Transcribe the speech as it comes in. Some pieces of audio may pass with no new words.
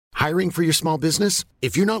Hiring for your small business?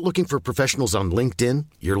 If you're not looking for professionals on LinkedIn,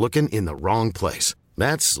 you're looking in the wrong place.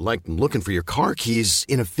 That's like looking for your car keys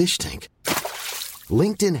in a fish tank.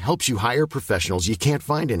 LinkedIn helps you hire professionals you can't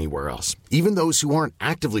find anywhere else, even those who aren't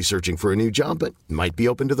actively searching for a new job but might be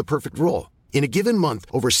open to the perfect role. In a given month,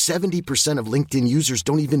 over 70% of LinkedIn users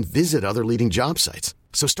don't even visit other leading job sites.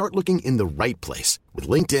 So start looking in the right place. With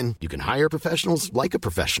LinkedIn, you can hire professionals like a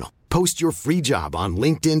professional. Post your free job on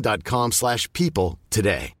linkedin.com/people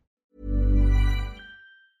today.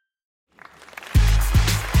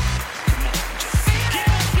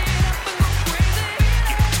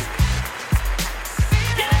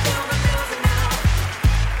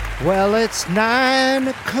 Well, it's 9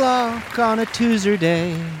 o'clock on a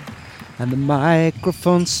Tuesday, and the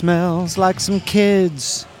microphone smells like some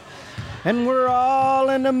kids, and we're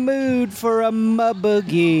all in the mood for a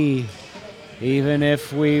muboogie, even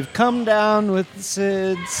if we've come down with the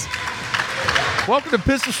SIDS. Welcome to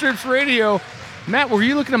Pistol Shrimps Radio. Matt, were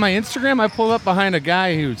you looking at my Instagram? I pulled up behind a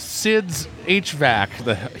guy who's SIDS HVAC,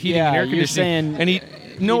 the heating and air conditioning, and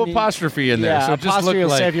no apostrophe in there, so it just looked will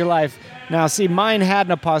like... save your life. Now, see, mine had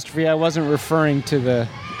an apostrophe. I wasn't referring to the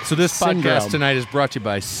So this syndrome. podcast tonight is brought to you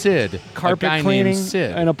by Sid, Carpet a guy cleaning named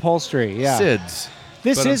Sid. and upholstery, yeah. SIDS.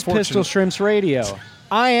 This But is Pistol Shrimps Radio.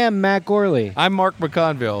 I am Matt Gorley. I'm Mark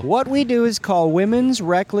McConville. What we do is call women's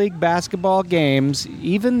rec league basketball games,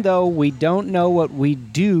 even though we don't know what we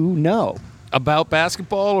do know. About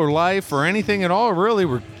basketball or life or anything at all, really.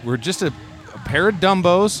 We're just a pair of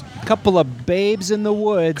Dumbos. A couple of babes in the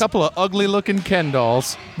woods. A couple of ugly-looking Ken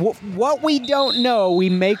dolls. What we don't know, we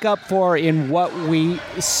make up for in what we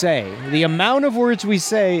say. The amount of words we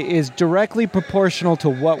say is directly proportional to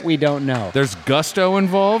what we don't know. There's gusto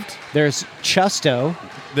involved. There's chusto.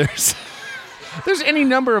 There's any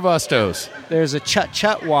number of ustos. There's a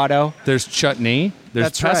chut-chut-watto. There's chutney. There's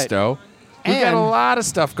That's right. pesto. We've got a lot of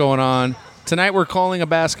stuff going on. Tonight we're calling a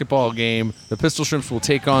basketball game. The Pistol Shrimps will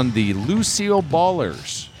take on the Lucille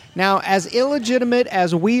Ballers. Now, as illegitimate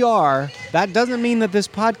as we are, that doesn't mean that this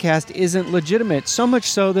podcast isn't legitimate, so much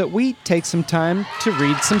so that we take some time to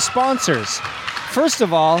read some sponsors. First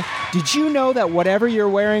of all, did you know that whatever you're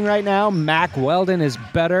wearing right now, Mack Weldon is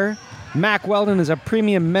better? Mack Weldon is a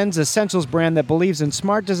premium men's essentials brand that believes in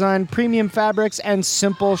smart design, premium fabrics, and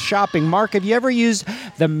simple shopping. Mark, have you ever used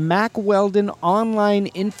the Mack Weldon online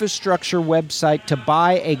infrastructure website to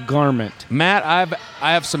buy a garment? Matt,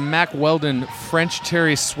 I have some Mack Weldon French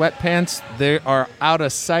Terry sweatpants. They are out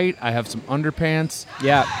of sight. I have some underpants.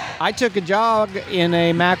 Yeah, I took a jog in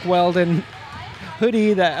a Mack Weldon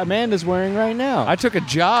hoodie that Amanda's wearing right now. I took a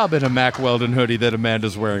job in a Mack Weldon hoodie that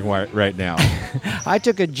Amanda's wearing right now. I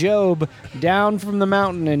took a Job down from the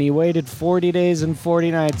mountain, and he waited 40 days and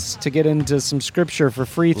 40 nights to get into some scripture for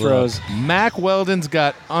free throws. Look, Mack Weldon's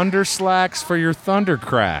got underslacks for your thunder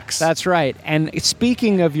cracks. That's right. And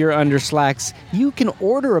speaking of your underslacks, you can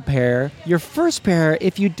order a pair, your first pair.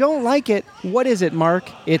 If you don't like it, what is it, Mark?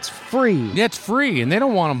 It's free. Yeah, it's free, and they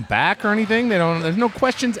don't want them back or anything. There's no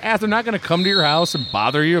questions asked. They're not going to come to your house and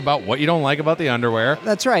bother you about what you don't like about the underwear.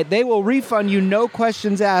 That's right. They will refund you, no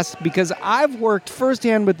questions asked, because I've worked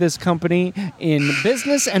firsthand with this company in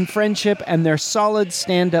business and friendship, and they're solid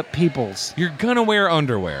stand-up peoples. You're going to wear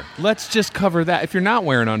underwear. Let's just cover that. If you're not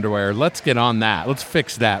wearing underwear, let's get on that. Let's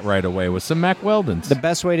fix that right away with some Mack Weldons. The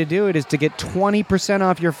best way to do it is to get 20%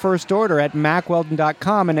 off your first order at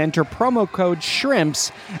MackWeldon.com and enter promo code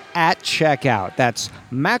SHRIMPS at checkout. That's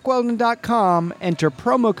MackWeldon.com, enter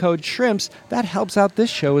promo code SHRIMPS. That helps out this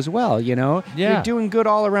show as well, you know? Yeah. You're doing good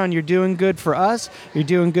all around. You're doing good for us. You're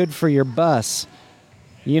doing good for your bus.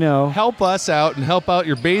 You know. Help us out and help out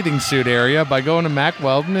your bathing suit area by going to Mack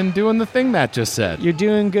Weldon and doing the thing Matt just said. You're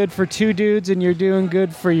doing good for two dudes, and you're doing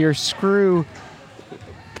good for your screw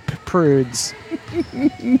prudes.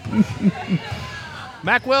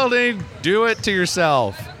 Mack Weldon, do it to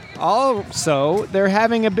yourself. Also, they're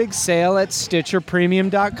having a big sale at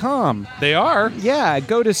StitcherPremium.com. They are? Yeah,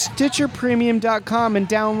 go to StitcherPremium.com and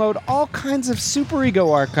download all kinds of Super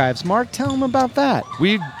Ego archives. Mark, tell them about that.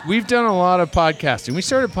 We've done a lot of podcasting. We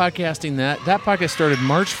started podcasting that podcast started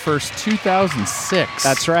March 1st, 2006.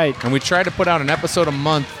 That's right. And we tried to put out an episode a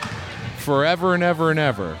month forever and ever and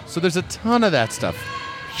ever. So there's a ton of that stuff.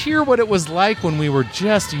 Hear what it was like when we were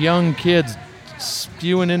just young kids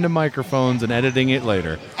spewing into microphones and editing it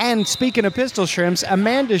later. And speaking of Pistol Shrimps,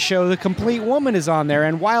 Amanda's show, The Complete Woman, is on there,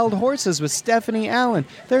 and Wild Horses with Stephanie Allen.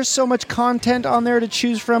 There's so much content on there to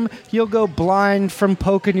choose from, you'll go blind from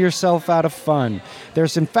poking yourself out of fun.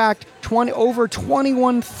 There's, in fact, over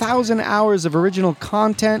 21,000 hours of original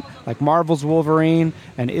content, like Marvel's Wolverine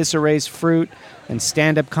and Issa Rae's Fruit and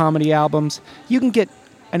stand-up comedy albums. You can get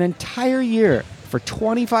an entire year for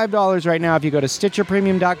 $25 right now if you go to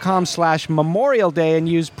StitcherPremium.com/Memorial Day and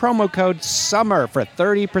use promo code SUMMER for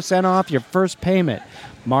 30% off your first payment.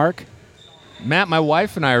 Mark? Matt, my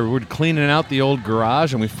wife and I were cleaning out the old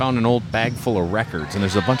garage, and we found an old bag full of records. And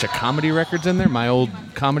there's a bunch of comedy records in there, my old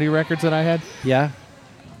comedy records that I had. Yeah?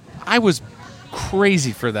 I was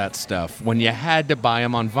crazy for that stuff when you had to buy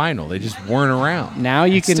them on vinyl. They just weren't around. Now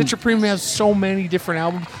you can... Stitcher Premium has so many different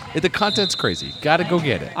albums. The content's crazy. Got to go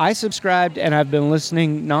get it. I subscribed, and I've been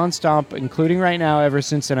listening nonstop, including right now, ever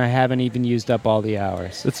since, and I haven't even used up all the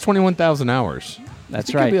hours. It's 21,000 hours. That's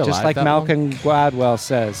You could right. be Just alive like that Malcolm Gladwell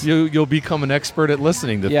says. You'll become an expert at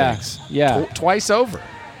listening to things. Yeah. Twice over.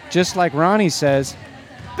 Just like Ronnie says,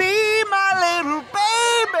 "Be my little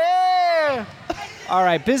baby." All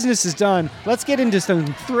right, business is done. Let's get into some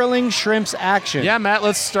thrilling shrimps action. Yeah, Matt,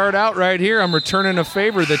 let's start out right here. I'm returning a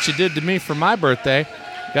favor that you did to me for my birthday.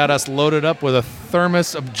 Got us loaded up with a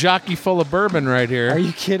thermos of jockey full of bourbon right here. Are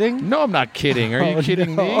you kidding? No, I'm not kidding. Are you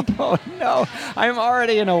kidding me? Oh, no. I'm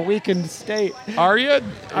already in a weakened state. Are you?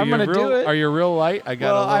 I'm going to do it. Are you real light? I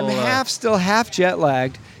got Well, a little... I'm still half jet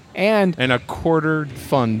lagged. And a quarter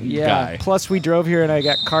fun guy. Plus we drove here and I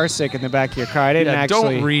got car sick in the back of your car. I didn't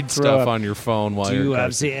actually don't read throw stuff up. on your phone while Do you're you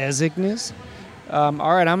have the sickness? All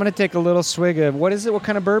right, I'm going to take a little swig of, what is it? What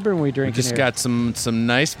kind of bourbon are we We drinking just here? got some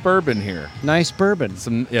nice bourbon here. Nice bourbon.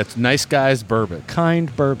 It's nice guys bourbon.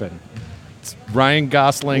 Kind bourbon. It's Ryan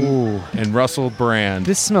Gosling Ooh. and Russell Brand.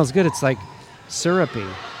 This smells good. It's like syrupy.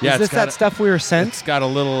 Yeah, is this it's got that stuff we were sent? It's got a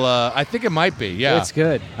little, I think it might be, yeah. It's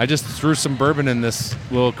good. I just threw some bourbon in this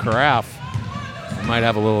little carafe. I might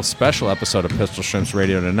have a little special episode of Pistol Shrimps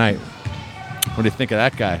Radio tonight. What do you think of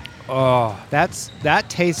that guy? Oh, that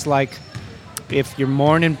tastes like if your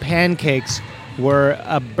morning pancakes were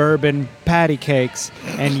a bourbon patty cakes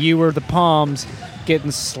and you were the palms getting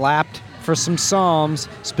slapped for some psalms,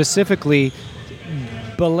 specifically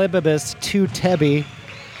Belibibus to Tebby.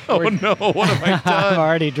 Oh, no, what have I done? I'm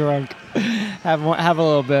already drunk. Have a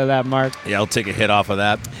little bit of that, Mark. Yeah, I'll take a hit off of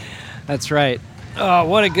that. That's right. Oh,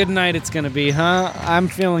 what a good night it's going to be, huh? I'm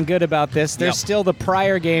feeling good about this. There's Yep. still the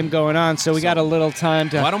prior game going on, so we got a little time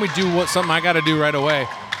to... Why don't we do something I got to do right away?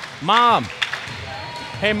 Mom!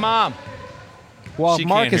 Hey, Mom! While She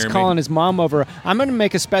Mark can't is hear me. calling his mom over, I'm going to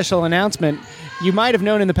make a special announcement. You might have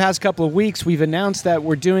known in the past couple of weeks, we've announced that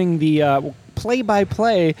we're doing the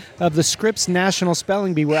play-by-play of the Scripps National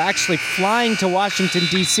Spelling Bee. We're actually flying to Washington,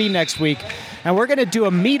 D.C. next week, and we're going to do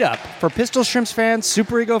a meetup for Pistol Shrimps fans,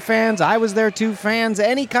 Super Ego fans, I Was There Too fans,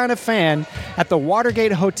 any kind of fan, at the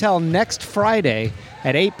Watergate Hotel next Friday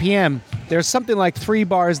at 8 p.m. There's something like 3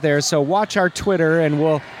 bars there, so watch our Twitter, and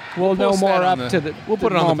we'll know Post more that up on to the We'll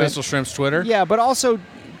put it on the moment. Pistol Shrimps Twitter. Yeah, but also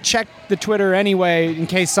check the Twitter anyway in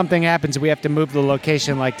case something happens. We have to move the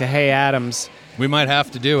location, like to Hay Adams. We might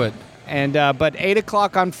have to do it. And but 8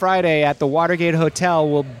 o'clock on Friday at the Watergate Hotel,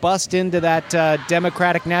 we'll bust into that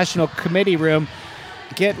Democratic National Committee room,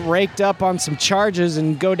 get raked up on some charges,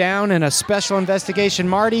 and go down in a special investigation.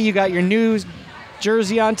 Marty, you got your new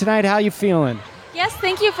jersey on tonight. How you feeling? Yes,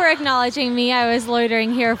 thank you for acknowledging me. I was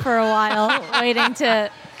loitering here for a while, waiting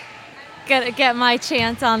to get my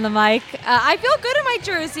chance on the mic. I feel good in my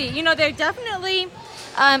jersey. You know, they're definitely...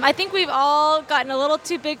 I think we've all gotten a little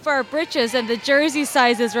too big for our britches, and the jersey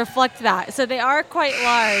sizes reflect that. So they are quite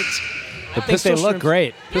large. I think they look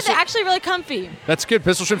great. Yeah, they're actually really comfy. That's good.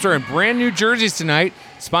 Pistol Shrimps are in brand new jerseys tonight,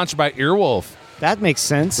 sponsored by Earwolf. That makes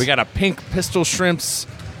sense. We got a pink Pistol Shrimps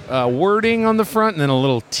wording on the front, and then a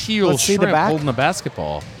little teal Let's see the shrimp back. holding the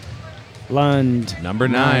basketball. Lund. Number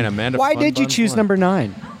 9, Amanda. Why Fun did you Buns choose Lund. number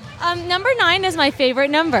 9? Number 9 is my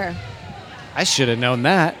favorite number. I should have known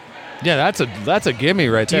that. Yeah, that's a gimme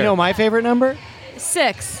right Do there. you know my favorite number?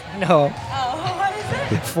 6. No. Oh, what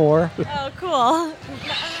is it? 4. Oh, cool.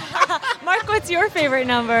 Mark, what's your favorite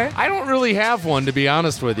number? I don't really have one, to be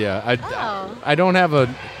honest with you. Oh. I don't have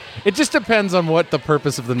a... It just depends on what the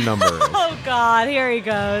purpose of the number is. Oh, God, here he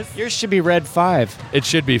goes. Yours should be Red 5. It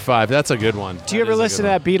should be 5. That's a good one. Do you ever listen to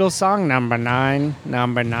that Beatles song, Number 9,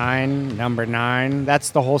 Number 9, Number 9?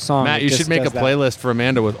 That's the whole song. Matt, It you just should make a does that. playlist for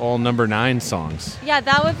Amanda with all number 9 songs. Yeah,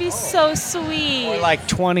 that would be so sweet. Or like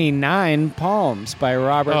 29 Palms by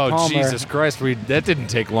Robert Oh, Palmer. Jesus Christ. That didn't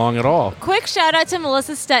take long at all. Quick shout out to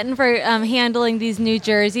Melissa Stetton for handling these new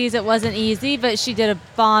jerseys. It wasn't easy, but she did a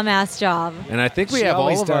bomb-ass job. And I think we She have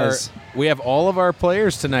always all of does. we have all of our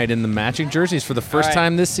players tonight in the matching jerseys for the first right.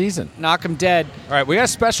 time this season. Knock 'em dead. All right, we got a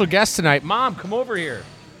special guest tonight. Mom, come over here.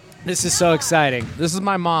 This is so exciting. This is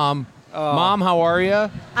my mom. Oh. Mom, how are you?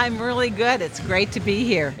 I'm really good. It's great to be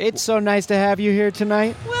here. It's so nice to have you here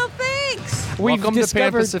tonight. Well, thanks. We've Welcome to Pan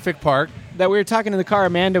discovered Pacific Park. that we were talking in the car.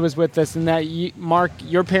 Amanda was with us, and that Mark,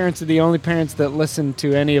 your parents are the only parents that listen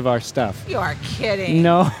to any of our stuff. You are kidding.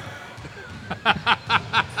 No.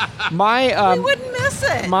 We wouldn't miss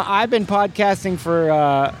it. I've been podcasting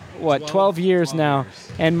for 12 years now,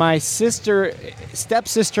 and my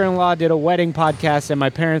stepsister-in-law did a wedding podcast, and my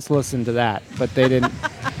parents listened to that, but they didn't.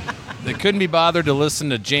 They couldn't be bothered to listen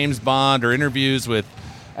to James Bond or interviews with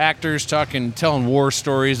actors telling war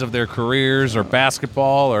stories of their careers or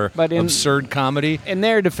basketball or absurd comedy. In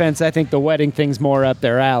their defense, I think the wedding thing's more up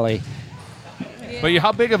their alley. But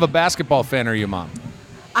how big of a basketball fan are you, Mom?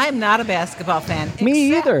 I'm not a basketball fan. Me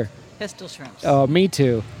except either. Pistol Shrimps. Oh, me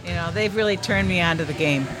too. You know, they've really turned me on to the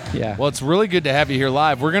game. Yeah. Well, it's really good to have you here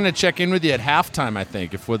live. We're going to check in with you at halftime, I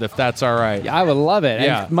think, if that's all right. Yeah, I would love it.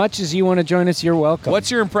 Yeah. As much as you want to join us, you're welcome. What's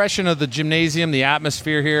your impression of the gymnasium, the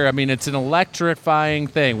atmosphere here? I mean, it's an electrifying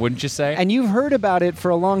thing, wouldn't you say? And you've heard about it for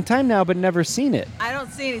a long time now, but never seen it. I don't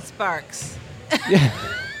see any sparks.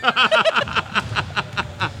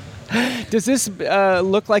 Does this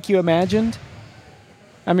look like you imagined?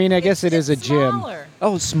 I mean, I guess it is a gym. Smaller.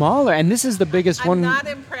 Oh, smaller. And this is the biggest one. I'm not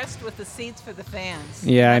impressed with the seats for the fans.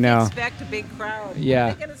 Yeah, I know. Expect a big crowd. Yeah.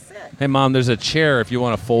 Where are they going to sit? Hey, Mom, there's a chair if you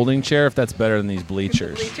want a folding chair, if that's better than these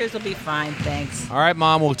bleachers. The bleachers will be fine, thanks. All right,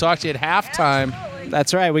 Mom, we'll talk to you at halftime. Absolutely.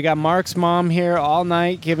 That's right. We got Mark's mom here all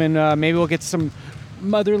night giving, maybe we'll get some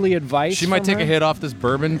motherly advice. She might from take her. a hit off this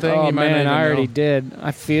bourbon thing. Oh, You might not man, even I already know. did.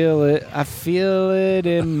 I feel it. I feel it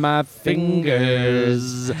in my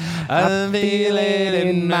fingers. I feel it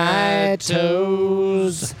in my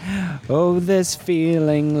toes. Oh, this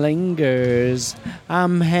feeling lingers.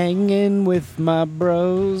 I'm hanging with my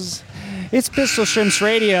bros. It's Pistol Shrimps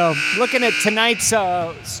Radio. Looking at tonight's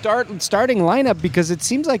starting lineup because it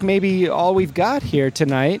seems like maybe all we've got here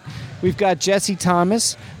tonight. We've got Jesse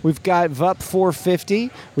Thomas. We've got Vup 450.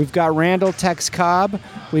 We've got Randall Tex Cobb.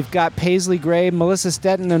 We've got Paisley Gray, Melissa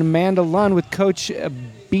Stetton, and Amanda Lund with Coach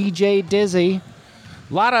BJ Dizzy.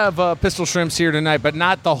 A lot of Pistol Shrimps here tonight, but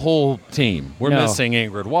not the whole team. We're No. missing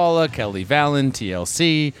Ingrid Walla, Kelly Vallon,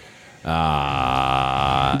 TLC.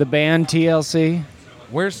 The band TLC.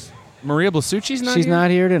 Where's Maria Blasucci's not She's here? not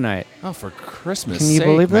here tonight. Oh, for Christmas Can you sake,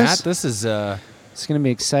 believe Matt. this? This is... It's going to be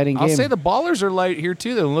an exciting game. I'll say the ballers are light here,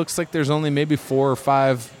 too. Though. It looks like there's only maybe 4 or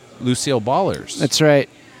 5 Lucille ballers That's right.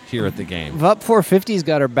 here at the game. Vup 450's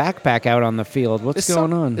got her backpack out on the field. What's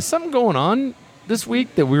going on? Is something going on this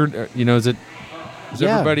week that we're... is Yeah.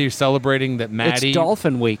 everybody celebrating that Maddie... It's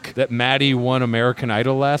Dolphin Week. That Maddie won American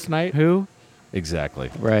Idol last night? Who?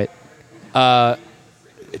 Exactly. Right.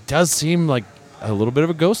 It does seem like a little bit of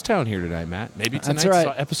a ghost town here tonight, Matt. Maybe tonight's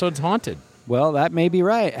right. episode's haunted. Well, that may be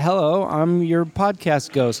right. Hello, I'm your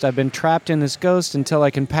podcast ghost. I've been trapped in this ghost until I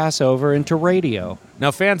can pass over into radio. Now,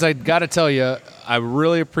 fans, I got to tell you, I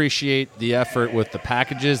really appreciate the effort with the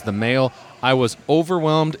packages, the mail. I was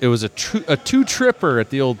overwhelmed. It was a two-tripper at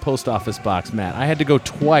the old post office box, Matt. I had to go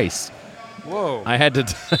twice. Whoa. I had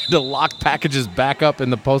to lock packages back up in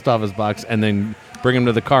the post office box and then bring them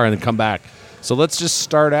to the car and then come back. So let's just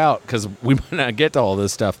start out because we might not get to all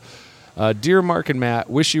this stuff. Dear Mark and Matt,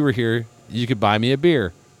 wish you were here. You could buy me a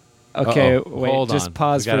beer. Okay, Uh-oh. wait, Hold just on.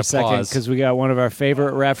 pause We for a gotta second pause. because we got one of our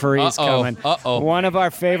favorite referees coming. One of our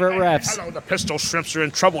favorite refs. Hello, the Pistol Shrimps are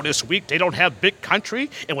in trouble this week. They don't have Big Country,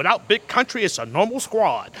 and without Big Country, it's a normal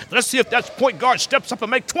squad. Let's see if that point guard steps up and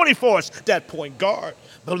make 20 for us. That point guard.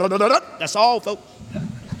 That's all, folks.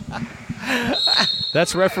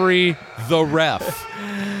 That's referee The Ref.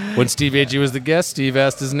 When Steve Agee was the guest, Steve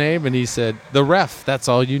asked his name, and he said, The Ref, that's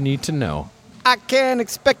all you need to know. I can't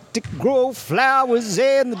expect to grow flowers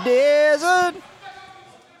in the desert.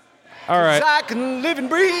 All right. 'Cause I can live and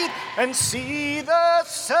breathe and see the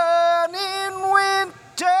sun in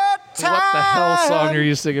winter time. What the hell song are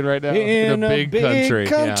you singing right now? In the a Big big Country. Yeah,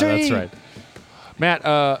 country. that's right. Matt,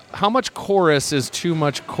 how much chorus is too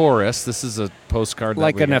much chorus? This is a postcard.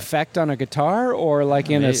 Like that we an got. effect on a guitar or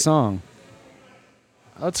like in a Maybe- song?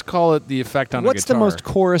 Let's call it the effect on What's a guitar. the most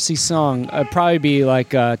chorusy song? Probably be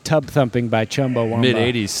like Tub Thumping by Chumbawamba.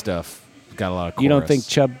 mid-'80s stuff? Got a lot of chorus. You don't think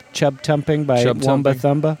Chub Thumping by Chub Wamba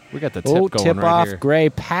Thumping? Thumba? We got the tip Oh, going tip right off. here. Gray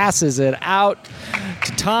passes it out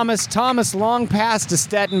to Thomas. Thomas long pass to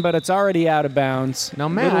Stetton, but it's already out of bounds. Now, a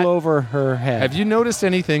Matt, little over her head. Have you noticed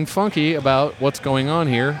anything funky about what's going on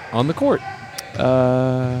here on the court?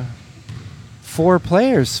 4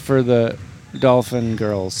 players for the Dolphin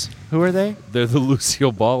girls. Who are they? They're the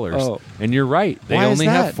Lucille Ballers. Oh. And you're right. They Why is only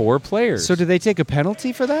that? have 4 players. So do they take a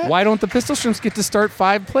penalty for that? Why don't the Pistol Shrimps get to start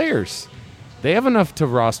 5 players? They have enough to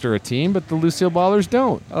roster a team, but the Lucille Ballers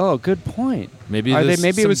don't. Oh, good point. Maybe Are they? there's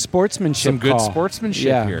Maybe it some- was sportsmanship. some good call. sportsmanship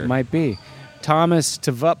yeah, here. might be. Thomas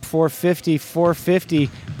to Vup 450. 450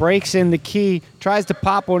 breaks in the key, tries to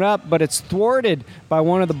pop one up, but it's thwarted by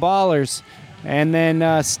one of the ballers. And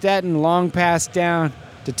then Stettin, long pass down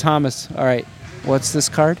to Thomas. All right, what's this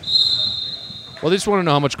card? Well, they just want to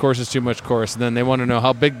know how much course is too much course, and then they want to know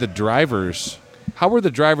how big the drivers. How were the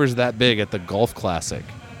drivers that big at the Golf Classic?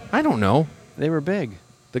 I don't know. They were big.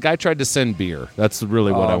 The guy tried to send beer. That's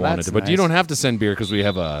really what I wanted that's to. But you nice. don't have to send beer because we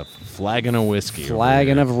have a flagon of whiskey.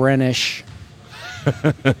 Flagon of Rhenish.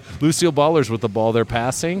 Lucille Baller's with the ball they're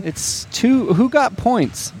passing. It's two. Who got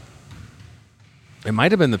points? It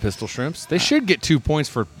might have been the Pistol Shrimps. They should get 2 points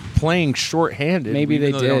for playing shorthanded. Maybe even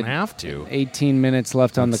they though did. They don't have to. 18 minutes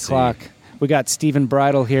left on the Let's see. clock. We got Stephen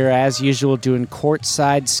Bridle here, as usual, doing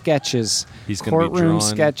courtside sketches. He's gonna be courtroom drawn.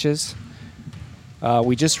 sketches.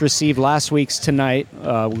 We just received last week's tonight.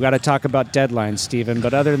 We got to talk about deadlines, Stephen.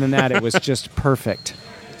 But other than that, it was just perfect.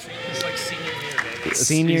 It's like senior year, baby.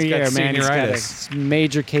 Senior He's got year, man. He's got senioritis. a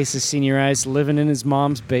major case of senioritis, living in his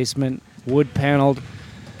mom's basement, wood paneled,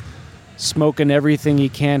 smoking everything he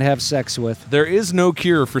can't have sex with. There is no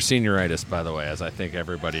cure for senioritis, by the way, as I think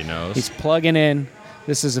everybody knows. He's plugging in.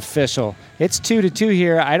 This is official. It's 2-2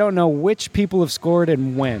 here. I don't know which people have scored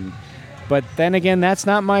and when. But then again, that's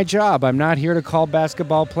not my job. I'm not here to call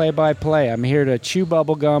basketball play-by-play. I'm here to chew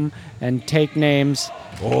bubble gum and take names.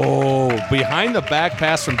 Oh, behind the back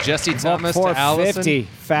pass from Jesse Thomas to 450.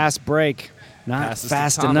 Allison. Fast break. Not Passes to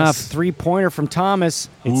fast Thomas. enough. Three-pointer from Thomas.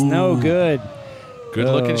 It's no good.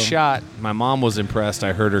 Good-looking Oh. shot. My mom was impressed.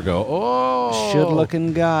 I heard her go, oh.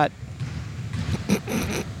 Should-looking got.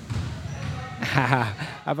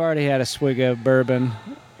 I've already had a swig of bourbon,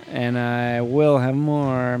 and I will have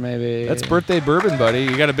more, maybe. That's birthday bourbon, buddy.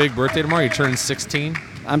 You got a big birthday tomorrow? You turning 16?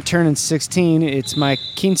 I'm turning 16. It's my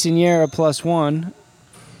quinceañera +1.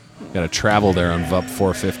 Got to travel there on VUP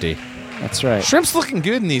 450. That's right. Shrimp's looking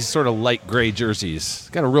good in these sort of light gray jerseys.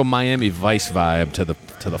 Got a real Miami Vice vibe to the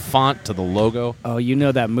font, to the logo. Oh, you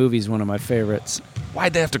know that movie's one of my favorites.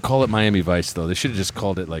 Why'd they have to call it Miami Vice, though? They should have just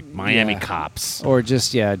called it, like, Miami Yeah. Cops. Or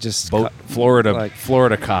just Florida like-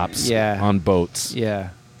 Florida cops on boats. Yeah.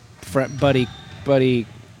 Friend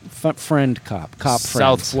cop. Cop friends.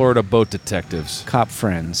 South Florida boat detectives. Cop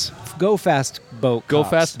friends. Go fast boat Go cops.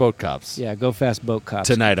 Fast Boat Cops. Yeah, go fast boat cops.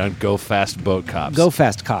 Tonight on Go Fast Boat Cops. Go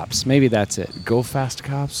fast cops. Maybe that's it. Go Fast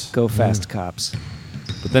Cops? Go fast cops.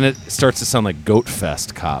 But then it starts to sound like Goat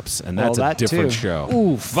Fest Cops, and that's Well, a that different too. show.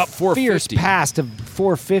 Ooh, VUP 450. fierce pass to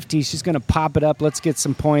 450. She's going to pop it up. Let's get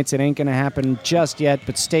some points. It ain't going to happen just yet,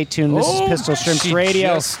 but stay tuned. This is Pistol Shrimps she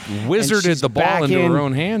Radio. just And wizarded she's the ball back into in, her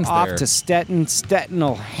own hands off there. to Stettin. Stettin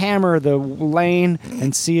will hammer the lane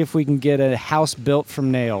and see if we can get a house built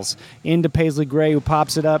from nails. Into Paisley Gray, who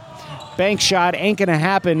pops it up. Bank shot ain't going to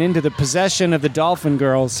happen into the possession of the Dolphin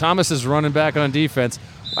girls. Thomas is running back on defense.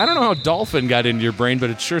 I don't know how Dolphin got into your brain, but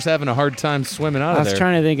it sure's having a hard time swimming out I of was there.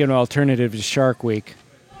 trying to think of an alternative to Shark Week.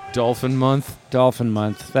 Dolphin Month. Dolphin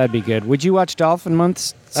Month. That'd be good. Would you watch Dolphin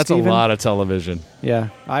Month, That's Steven? a lot of television. Yeah,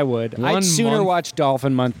 I would. One I'd sooner month- watch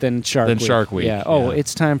Dolphin Month than Shark Than Week. Shark Week, Yeah. Oh, yeah.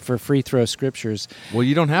 it's time for free throw scriptures. Well,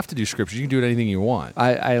 you don't have to do scriptures. You can do anything you want.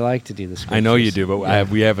 I like to do the scriptures. I know you do, but Yeah.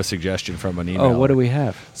 we have a suggestion from an email. Oh, what do we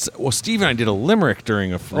have? Well, Steve and I did a limerick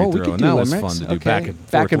during a free We throw, could and do that limericks. was fun to do Okay.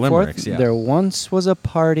 back and forth limericks. Yeah. There once was a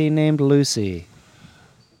party named Lucy.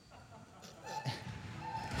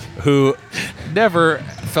 Who never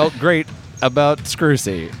felt great about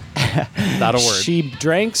Scrusy. Not a word. She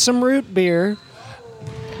drank some root beer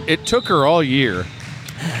It took her all year.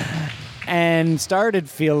 and started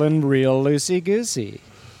feeling real loosey-goosey.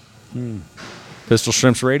 Pistol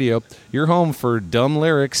Shrimps Radio, your home for dumb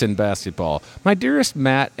lyrics in basketball. My dearest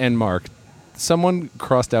Matt and Mark, someone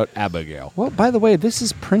crossed out Abigail. Well, by the way, this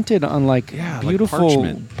is printed on like like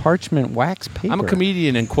beautiful parchment. wax paper. I'm a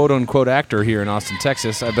comedian and quote-unquote actor here in Austin,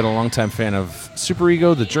 Texas. I've been a longtime fan of Super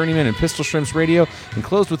Ego, The Journeyman, and Pistol Shrimps Radio.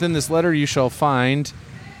 Enclosed within this letter, you shall find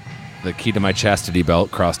the key to my chastity belt,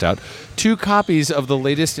 crossed out, 2 copies of the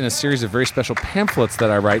latest in a series of very special pamphlets that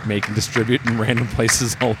I write, make, and distribute in random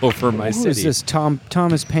places all over my Who city. is this,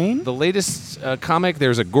 Thomas Paine? The latest comic,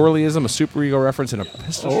 there's a Gorleyism, a Super Ego reference, and a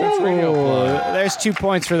Pistol Shrimps Radio plug. There's 2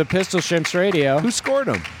 points for the Pistol Shrimps Radio. Who scored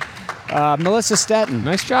them? Melissa Stettin.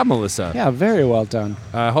 Nice job, Melissa. Yeah, very well done.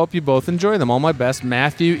 I hope you both enjoy them. All my best,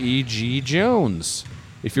 Matthew E.G. Jones.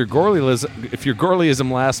 If your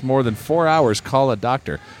Gorleyism lasts more than 4 hours, call a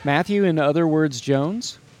doctor. Matthew, in other words,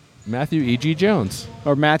 Jones? Matthew E.G. Jones.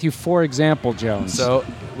 Or Matthew, for example, Jones? So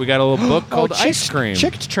we got a little book called Ice Cream.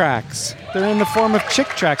 Chick tracks. They're in the form of chick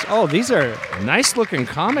tracks. Oh, these are Nice looking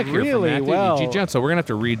comic here Really from Matthew well- E.G. Jones. So we're going to have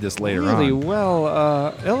to read this later really on.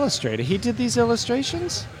 well illustrated. He did these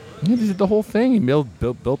illustrations? He did the whole thing. He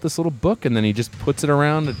built this little book, and then he just puts it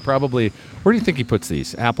around. At probably, where do you think he puts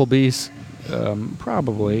these? Applebee's?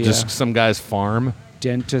 Probably. Just some guy's farm?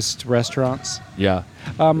 Dentist restaurants. Yeah.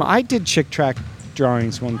 I did chick track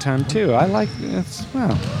drawings one time too. I like it's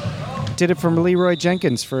wow. Did it from Leroy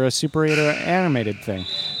Jenkins for a Super 8 animated thing.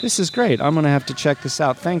 This is great. I'm gonna have to check this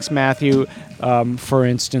out. Thanks, Matthew. For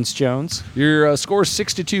instance, Jones. Your score is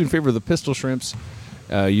 6-2 in favor of the Pistol Shrimps.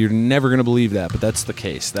 You're never going to believe that, but that's the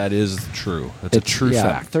case. That is true. That's a true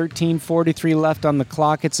fact. 13:43 left on the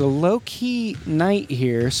clock. It's a low-key night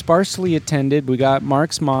here, sparsely attended. We got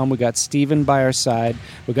Mark's mom. We got Steven by our side.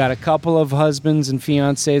 We got a couple of husbands and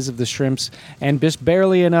fiancés of the Shrimps, and just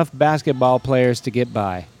barely enough basketball players to get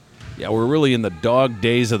by. Yeah, we're really in the dog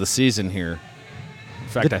days of the season here. In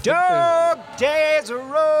fact, I think Dog days are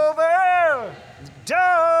over.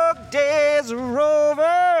 Dog days are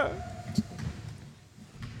over.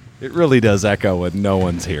 it really does echo when no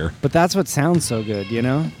one's here. But that's what sounds so good, you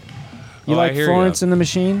know? You Oh, I like hear Florence ya. and the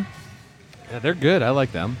Machine? Yeah, they're good. I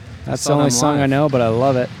like them. That's I saw the only them song live. I know, but I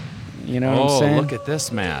love it. You know what I'm saying? Look at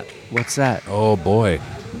this, Matt. What's that? Oh, boy.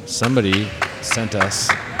 Somebody sent us.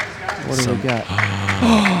 What do we got?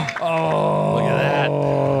 Look at that.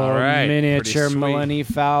 All right. Miniature Pretty sweet. Millennium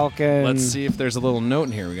Falcon. Let's see if there's a little note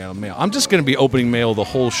in here. We got a mail. I'm just going to be opening mail the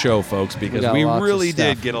whole show, folks, because got we lots of really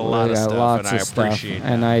stuff. did get a We lot of got stuff, lots and I of stuff. appreciate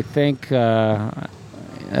that. And I think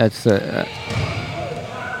that's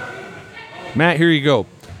Matt, here you go.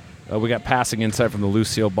 We got passing insight from the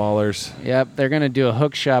Lucille Ballers. yep. They're gonna do a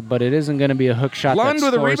hook shot, but it isn't gonna be a hook shot. Lund that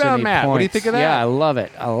with a scores rebound, any Matt. What do you points. think of that? Yeah, I love it.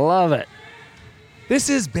 I love it. This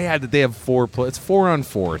is bad that they have it's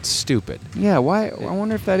 4-on-4. It's stupid. Yeah. Why? I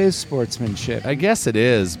wonder if that is sportsmanship. I guess it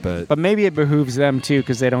is, but But maybe it behooves them too,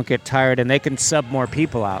 because they don't get tired and they can sub more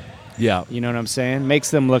people out. yeah. You know what I'm saying?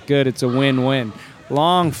 Makes them look good. It's a win-win.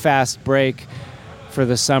 Long, fast break for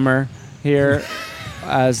the summer here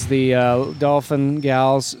as the Dolphin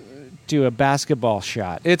gals do a basketball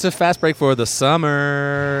shot. It's a fast break for the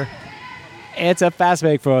summer. It's a fast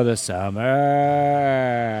break for the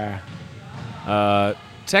summer.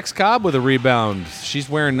 Tex Cobb with a rebound. She's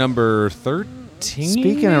wearing number 13.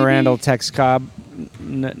 Speaking of Randall Tex Cobb,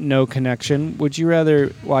 no connection. Would you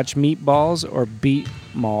rather watch Meatballs or Beat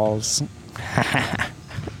Malls?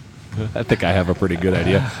 I think I have a pretty good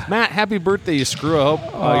idea. Matt, happy birthday, you screw. I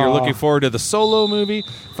hope you're looking forward to the Solo movie.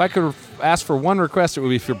 If I could ask for one request, it would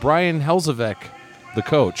be for Brian Helzevek, the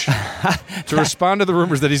coach, to respond to the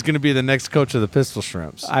rumors that he's going to be the next coach of the Pistol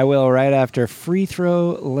Shrimps. I will right after free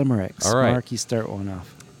throw limericks. All right. Mark, you start one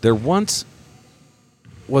off. There once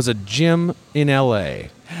was a gym in L.A.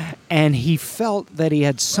 And he felt that he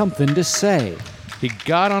had something to say. He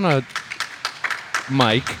got on a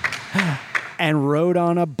mic And rode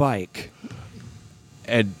on a bike.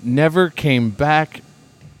 and never came back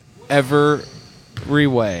every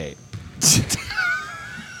way.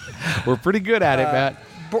 We're pretty good at it, Matt.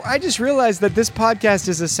 I just realized that this podcast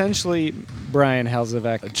is essentially Brian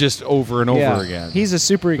Helzevek. Just over and over again. He's a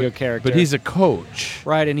super ego character. But he's a coach.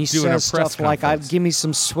 right, and he doing a says press stuff like, conference. "Give me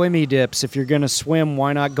some swimmy dips. If you're going to swim,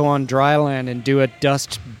 why not go on dry land and do a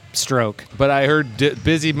dust stroke?" But I heard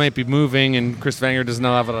Busy might be moving, and Chris Vanger doesn't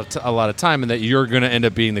have a lot of time, and that you're going to end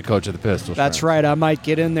up being the coach of the Pistol That's Shrimps. right. I might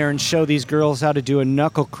get in there and show these girls how to do a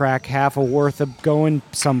knuckle crack half a worth of going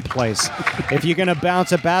someplace. If you're going to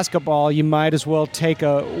bounce a basketball, you might as well take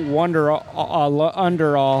a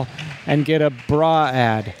underall and get a bra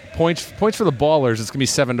ad. Points for the Ballers. It's going to be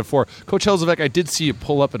 7-4. Coach Helzevek, I did see you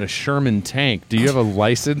pull up in a Sherman tank. Do you have a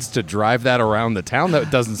license to drive that around the town?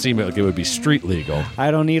 That doesn't seem like it would be street legal.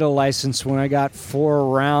 I don't need a license when I got 4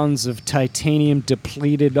 rounds of titanium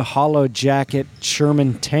depleted hollow jacket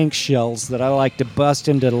Sherman tank shells that I like to bust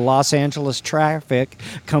into Los Angeles traffic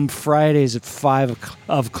come Fridays at 5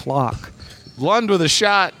 o'clock. Lund with a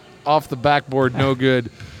shot off the backboard, no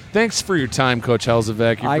good. Thanks for your time, Coach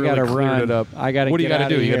Helzevek. You've I really gotta cleared run. it up. I gotta. What do get you got out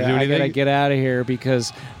to of do? You got to here. do I anything? gotta get out of here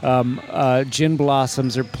because Gin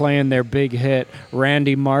Blossoms are playing their big hit,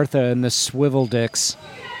 Randy Martha and the Swivel Dicks.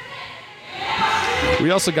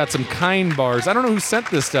 We also got some Kind bars. I don't know who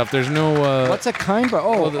sent this stuff. There's no. What's a kind bar?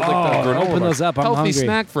 Oh, like the granola open bar. those up. I'm Healthy hungry.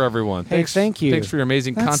 snack for everyone. Hey, thank you. Thanks for your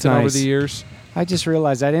amazing That's content over nice. the years. I just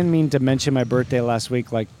realized I didn't mean to mention my birthday last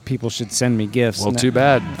week. Like people should send me gifts. Well, No, too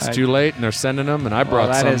bad. It's I- too late, and they're sending them, and I Well, brought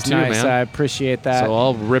that some is too, nice. man. I appreciate that. So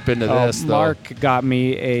I'll rip into this, though. Mark got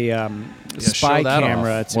me a Yeah, spy show that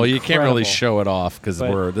camera. off. It's well, you can't really incredible. show it off because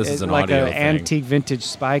But this is it's an like audio an thing. antique vintage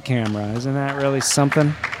spy camera. Isn't that really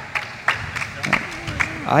something?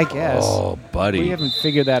 I guess. Oh, buddy. We haven't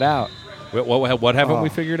figured that out. What haven't Oh. we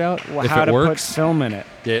figured out? Well, if how it to works, put film in it.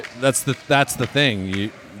 that's the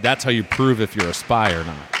thing. That's how you prove if you're a spy or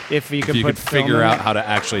not. If you If you put could figure film in out it. how to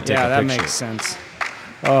actually take Yeah, a that picture. makes sense.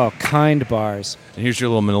 Oh, kind bars. And here's your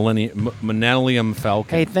little Millennium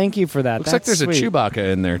Falcon. Hey, thank you for that. Looks like That's there's sweet. a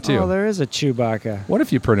Chewbacca in there, too. Oh, there is a Chewbacca. What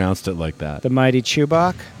if you pronounced it like that? The mighty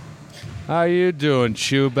Chewbacca. How you doing,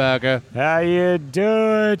 Chewbacca? How you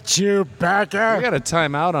doing, Chewbacca? We got a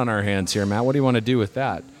timeout on our hands here, Matt. What do you want to do with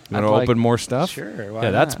that? You want I'd to like- open more stuff? Sure. Why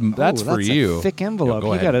Yeah, that's not? Ooh, for that's you. A thick envelope. Yeah, go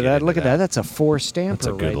You ahead got and get that. Look into at that. That's a 4-stamper That's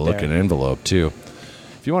a right good-looking there. envelope, too.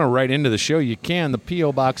 If you want to write into the show, you can. The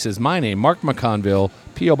P.O. Box is my name, Mark McConville,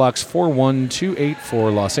 P.O. Box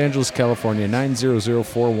 41284, Los Angeles, California,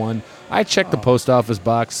 90041. I check the post office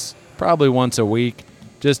box probably once a week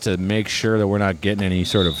just to make sure that we're not getting any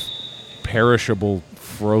sort of perishable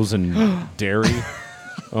frozen dairy.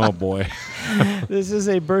 Oh, boy. This is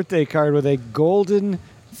a birthday card with a golden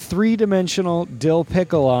 3-dimensional dill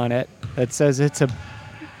pickle on it that says it's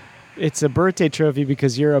a birthday trophy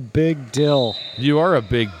because you're a big dill. You are a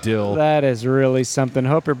big dill. That is really something.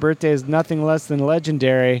 Hope your birthday is nothing less than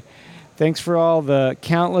legendary. Thanks for all the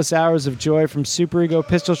countless hours of joy from Super Ego,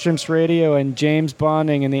 Pistol Shrimps Radio, and James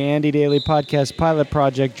Bonding, and the Andy Daly Podcast Pilot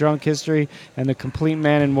Project, Drunk History, and the Complete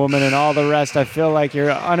Man and Woman, and all the rest. I feel like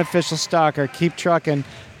you're an unofficial stalker. Keep trucking.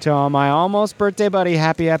 To my almost birthday buddy,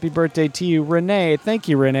 happy birthday to you, Renee. Thank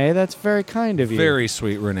you, Renee. That's very kind of you. Very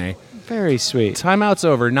sweet, Renee. Very sweet. Timeout's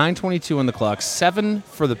over. 9:22 on the clock. 7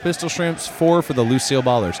 for the Pistol Shrimps, 4 for the Lucille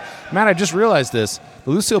Ballers. Matt, I just realized this. The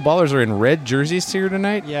Lucille Ballers are in red jerseys here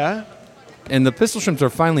tonight, Yeah? and the Pistol Shrimps are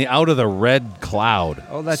finally out of the red cloud.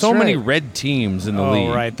 Oh, that's so many right. red teams in the Oh, league.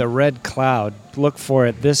 right. The red cloud. Look for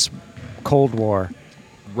it this Cold War.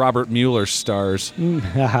 Robert Mueller stars.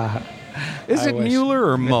 Is it wish. Mueller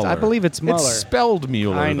or Mueller? I believe it's Mueller. It's spelled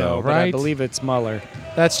Mueller, I know, though, but right? I believe it's Mueller.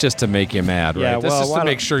 That's just to make you mad, right? Yeah, That's just why to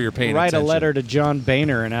make don't- sure you're paying write attention. a letter to John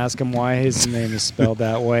Boehner and ask him why his name is spelled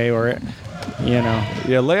that way, or, you know.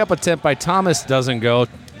 Yeah, layup attempt by Thomas doesn't go.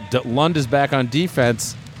 Lund is back on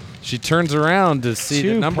defense. She turns around to see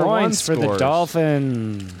 2 the number points one for the scores.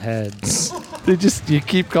 Dolphin heads. You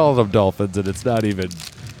keep calling them Dolphins, and it's not even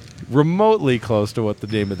remotely close to what the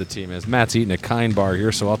name of the team is. Matt's eating a kind bar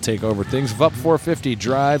here, so I'll take over things. Up 450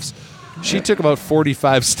 drives. She took about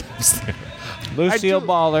 45 steps there. Lucille do-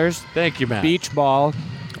 Ballers, Thank you, Matt. Beach Ball,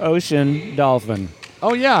 Ocean Dolphin.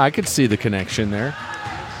 Oh yeah, I could see the connection there.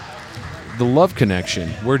 The Love Connection.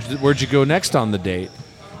 Where'd you go next on the date?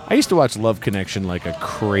 I used to watch Love Connection like a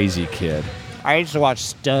crazy kid. I used to watch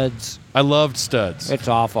Studs. I loved Studs. It's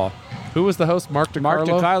awful. Who was the host? Mark DiCarlo? Mark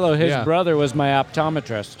DiCarlo, his Yeah. brother, was my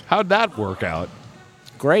optometrist. How'd that work out?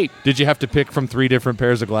 Great. Did you have to pick from 3 different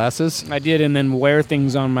pairs of glasses? I did, and then wear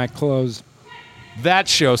things on my clothes. That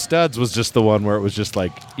show, Studs, was just the one where it was just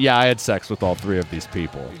like, yeah, I had sex with all 3 of these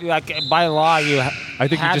people. Like, by law, you I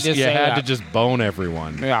think had you to say had that. to just bone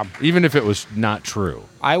everyone. Yeah. Even if it was not true.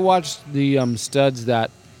 I watched the Studs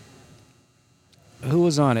that. Who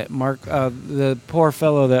was on it? Mark, the poor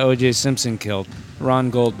fellow that O.J. Simpson killed, Ron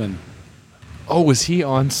Goldman. Oh, was he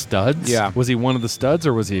on Studs? Yeah. Was he one of the Studs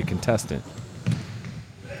or was he a contestant?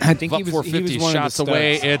 I think Up he was 450 one shots of the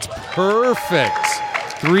away. Studs. It's perfect.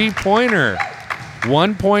 3-pointer.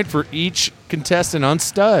 1 point for each contestant on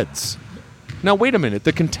Studs. Now, wait a minute.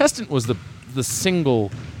 The contestant was the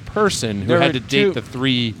single person who There had were to date two- the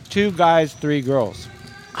 3. 2 guys, 3 girls.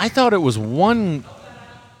 I thought it was one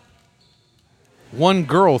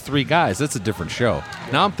girl, 3 guys. That's a different show.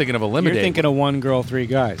 Now I'm thinking of Eliminate You're thinking of 1 girl, 3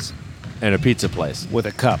 guys and a pizza place. with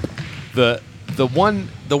a cup. The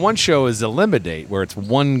one show is Eliminate, where it's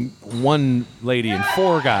one lady and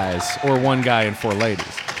 4 guys, or 1 guy and 4 ladies.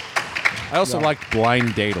 I also liked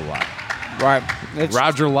Blind Date a lot. Right. It's,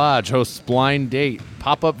 Roger Lodge hosts Blind Date,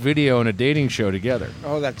 pop-up video and a dating show together.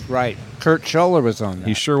 oh, that's right. Kurt Scholler was on that.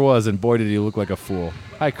 He sure was, and boy did he look like a fool.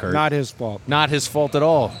 Hi, Kurt. Not his fault. Not his fault at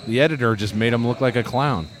all. The editor just made him look like a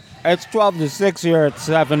clown. It's 12-6 here at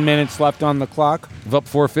 7 minutes left on the clock. Up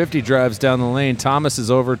 450 drives down the lane. Thomas is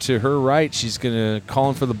over to her right. She's going to call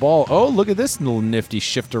him for the ball. Oh, look at this little nifty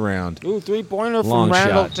shift around. Ooh, 3-pointer Long from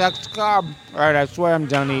Randall shot. Tex Cobb. All right, I swear I'm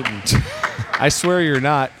done eating. I swear you're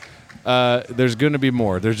not. There's going to be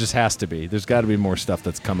more. There just has to be. There's got to be more stuff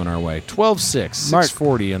that's coming our way. 12-6, Mark.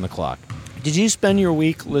 6:40 on the clock. Did you spend your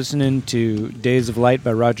week listening to Days of Light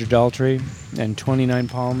by Roger Daltrey and 29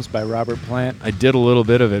 Palms by Robert Plant? I did a little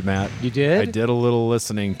bit of it, Matt. You did? I did a little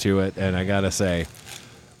listening to it, and I got to say,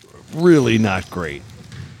 really not great.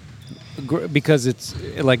 Because it's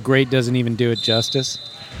like great doesn't even do it justice.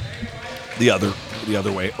 The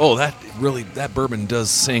other way. Oh, that bourbon does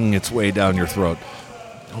sing its way down your throat.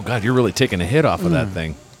 Oh God, you're really taking a hit off of that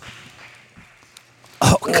thing.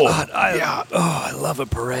 Oh God, I love a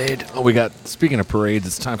parade. Oh, speaking of parades,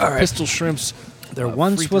 it's time for Pistol Shrimps There free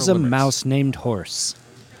once throw was a limericks. mouse named Horse.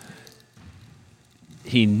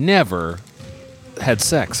 He never had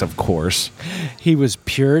sex, of course. He was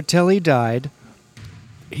pure till he died,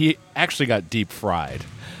 He actually got deep fried.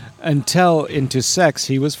 until into sex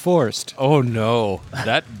he was forced. Oh no,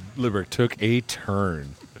 that limerick took a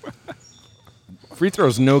turn. Free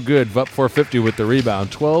throw's no good. Vup 450 with the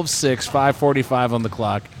rebound. 12-6, 5:45 on the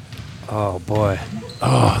clock. Oh, boy.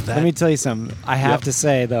 Oh, Let me tell you something. I have to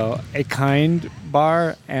say, though, a Kind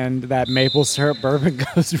bar and that maple syrup bourbon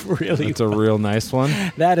goes really It's a real nice one.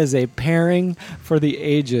 That is a pairing for the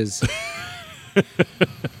ages.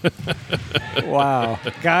 Wow.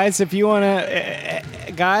 Guys, if you want to,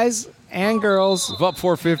 guys and girls, Vup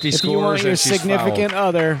 450 if scores you want your and she's significant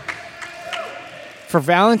fouled. other, for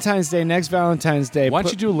Valentine's Day, next Valentine's Day. Why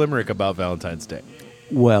don't you do a limerick about Valentine's Day?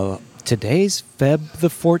 Well, today's Feb the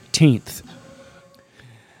 14th.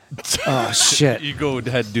 Oh, shit. You go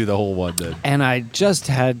ahead and do the whole one then. And I just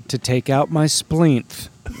had to take out my spleenth,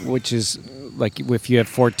 which is like if you have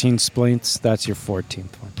 14 spleens, that's your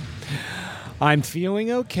 14th one. I'm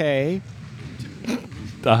feeling okay.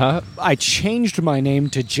 Uh-huh. I changed my name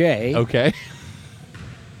to Jay, Okay.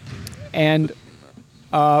 and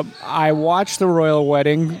I watched the royal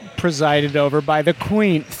wedding presided over by the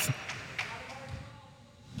Queen.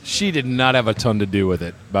 She did not have a ton to do with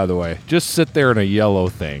it, by the way. Just sit there in a yellow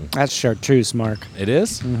thing. That's chartreuse, Mark. It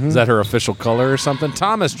is? Is that her official color or something?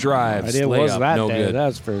 Thomas drives. It was layup, that no day, good.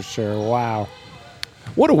 that's for sure. Wow.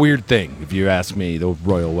 What a weird thing, if you ask me, the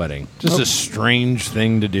royal wedding. Just a strange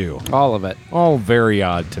thing to do. All of it. All very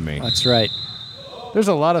odd to me. That's right. There's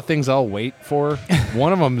a lot of things I'll wait for.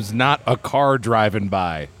 One of them is not a car driving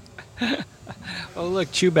by. Oh, look,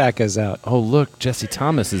 Chewbacca's out. Oh, look, Jesse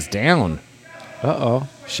Thomas is down. Uh-oh.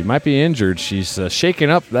 She might be injured. She's shaken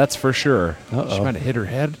up, that's for sure. Uh-oh. She might have hit her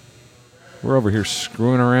head. We're over here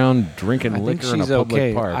screwing around, drinking I think liquor in a she's public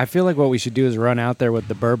okay. park. I feel like what we should do is run out there with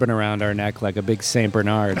the bourbon around our neck like a big St.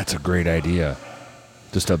 Bernard. That's a great idea.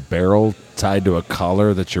 Just a barrel tied to a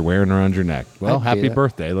collar that you're wearing around your neck. Well, I'd do happy that.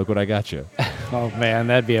 birthday. Look what I got you. Oh, man,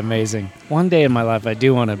 that'd be amazing. One day in my life, I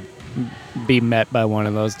do want to be met by one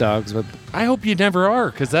of those dogs. With I hope you never are,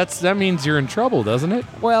 because that means you're in trouble, doesn't it?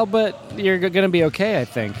 Well, but you're going to be okay, I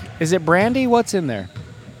think. Is it brandy? What's in there?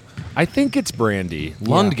 I think it's Brandy.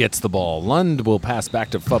 Lund gets the ball. Lund will pass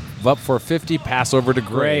back to Vup 450, pass over to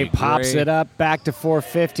Gray. Gray pops it up, back to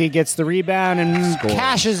 450, gets the rebound, and Scores.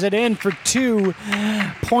 cashes it in for 2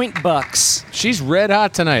 point bucks. She's red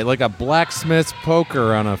hot tonight, like a blacksmith's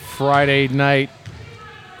poker on a Friday night.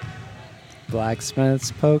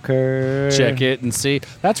 Blacksmith's poker. Check it and see.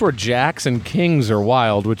 That's where jacks and kings are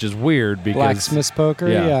wild, which is weird because Blacksmith's poker?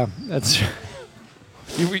 Yeah. Yeah, that's...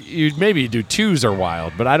 you maybe do twos are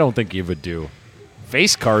wild, but I don't think you would do.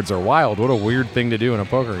 Face cards are wild. What a weird thing to do in a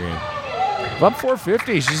poker game. Vup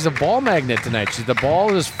 450. She's a ball magnet tonight. The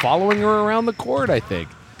ball is following her around the court, I think.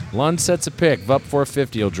 Lund sets a pick. Vup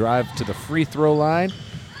 450 will drive to the free throw line.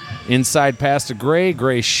 Inside pass to Gray.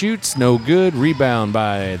 Gray shoots. No good. Rebound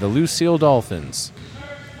by the Lucille Dolphins.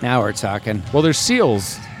 Now we're talking. Well, they're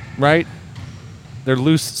seals, right? They're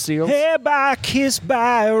loose seals. Hereby kissed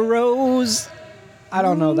by a rose. I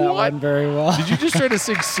don't know that What? one very well. Did you just try to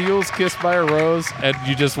sing Seals Kissed by a Rose? And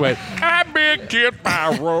you just went, I've been kissed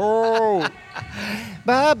by a rose.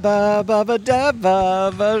 Ba, ba, ba, ba, da,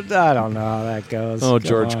 ba, ba. I don't know how that goes. Oh, Come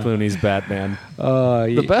George on. Clooney's Batman.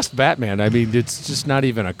 The The best Batman. I mean, it's just not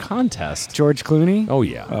even a contest. George Clooney? Oh,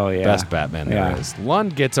 yeah. Oh, yeah. Best Batman there Yeah. is.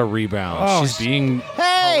 Lund gets a rebound. Oh, She's being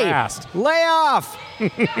Hey! harassed. Lay off!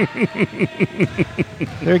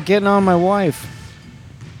 They're getting on my wife.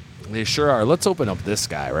 They sure are. Let's open up this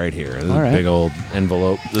guy right here. This is All a right. big old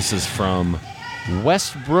envelope. This is from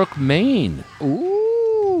Westbrook, Maine.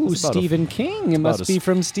 Ooh, It's about a- Stephen King. It about must a be s-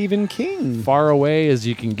 from Stephen King. Far away as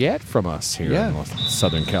you can get from us here Yeah. in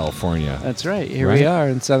Southern California. That's right. Here Right. we are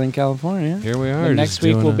in Southern California. Here we are, And just next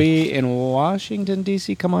week doing we'll a- be in Washington,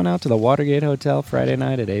 D.C. Come on out to the Watergate Hotel Friday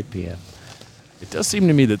night at 8 p.m. It does seem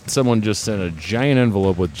to me that someone just sent a giant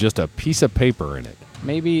envelope with just a piece of paper in it.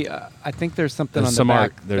 Maybe, I think there's something There's on the some back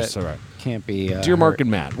art. There's that some art. can't be Dear Mark and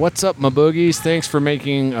Matt, what's up, my boogies? Thanks for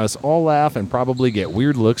making us all laugh and probably get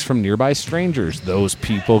weird looks from nearby strangers. Those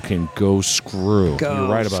people can go screw. You're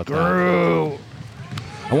right about that.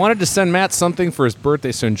 I wanted to send Matt something for his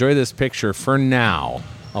birthday, so enjoy this picture for now.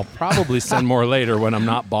 I'll probably send more later when I'm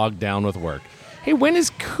not bogged down with work. Hey, when is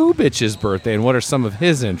Kubich's birthday, and what are some of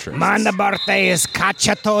his interests? birthday is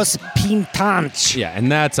Cachatos Pintanch. Yeah,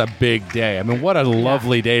 and that's a big day. I mean, what a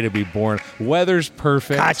lovely day to be born. Weather's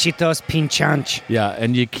perfect. Cachitos Pinchanch. Yeah,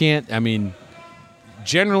 and you can't, I mean,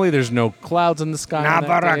 Generally, there's no clouds in the sky. on that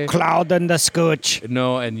Never day. a cloud in the scooch.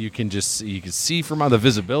 No, and you can see from the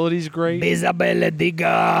visibility's great. Visibility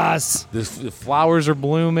gas. The flowers are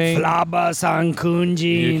blooming. Flabas on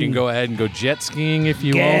Kunjin. You can go ahead and go jet skiing if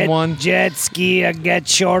you Get own one. jet ski or get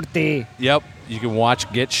shorty. Yep, you can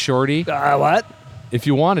watch Get Shorty What? if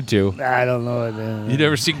you wanted to. I don't know. You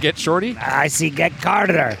never seen Get Shorty? I see Get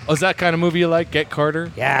Carter. Oh, is that kind of movie you like, Get Carter?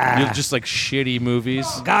 Yeah. You just like shitty movies.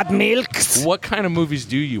 Got milks. What kind of movies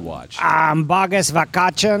do you watch? Bogus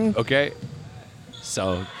Vacation. Okay,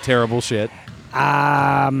 so terrible shit.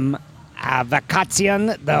 Vacation,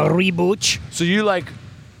 the reboot. So you like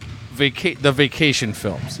the vacation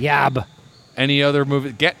films? Yab. Any other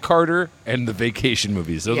movie? Get Carter and the vacation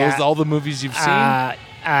movies. Are Yeah. those all the movies you've seen?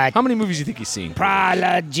 How many movies do you think you've seen?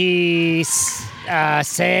 Prology,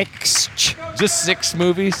 6. Just 6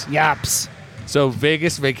 movies? Yaps. So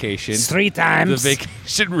Vegas Vacation. 3 times. The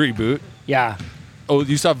vacation reboot. Yeah. Oh,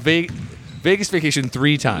 you saw Vegas Vacation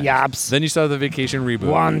 3 times. Yaps. Then you saw the vacation reboot.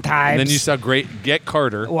 1 time. And then you saw Get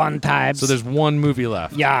Carter. 1 time. So there's 1 movie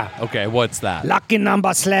left. Yeah. Okay, what's that? Lucky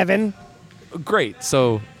number 7. Great.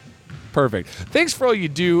 So perfect. Thanks for all you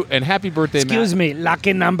do, and happy birthday, Excuse Matt. me.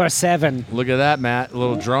 Lucky number 7. Look at that, Matt. A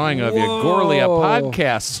little drawing of you. Whoa. Gorley, a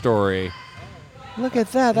podcast story. Look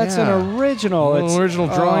at that. That's Yeah. an original. An original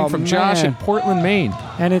drawing from Josh in Portland, Maine.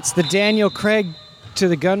 And it's the Daniel Craig to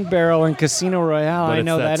the gun barrel in Casino Royale. But I it's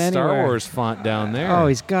know that Star anywhere. Wars font down there. Oh,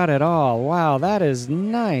 he's got it all. Wow, that is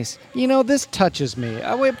nice. You know, this touches me.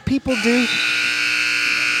 What people do.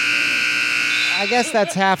 I guess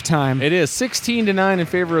that's halftime. It is 16-9 in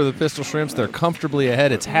favor of the Pistol Shrimps. They're comfortably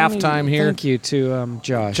ahead. It's halftime here. Thank you to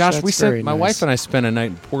Josh. Josh, That's my wife and I spent a night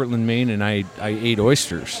in Portland, Maine, and I ate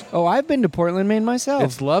oysters. Oh, I've been to Portland, Maine myself.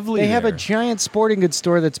 It's lovely They have a there. giant sporting goods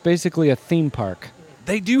store that's basically a theme park.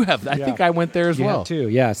 They do have that. I think I went there as You well. have too.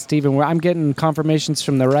 Yeah, Stephen. I'm getting confirmations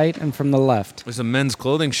from the right and from the left. There's a men's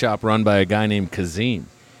clothing shop run by a guy named Kazim.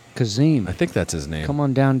 Kazim. I think that's his name. Come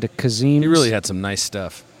on down to Kazim. He really had some nice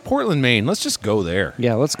stuff. Portland, Maine. Let's just go there.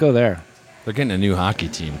 Yeah, let's go there. They're getting a new hockey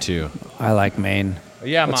team too. I like Maine.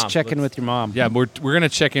 Yeah, Let's Mom. check in with your mom. Yeah, we're gonna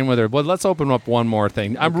check in with her. But let's open up one more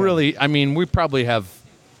thing. We probably have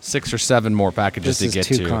 6 or 7 more packages This to is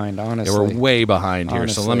get too to. kind, Yeah, honestly. we're way behind here,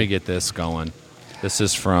 so let Honestly. me get this going. This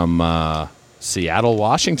is from Seattle,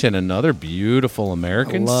 Washington, another beautiful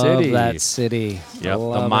American Love city. that city. Yep,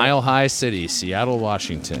 Love the it. Mile High City, Seattle,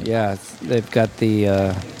 Washington. Yeah, they've got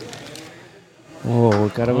the. Whoa,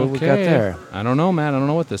 what got there? I don't know, Matt. I don't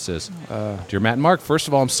know what this is. Dear Matt and Mark, first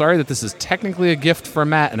of all, I'm sorry that this is technically a gift for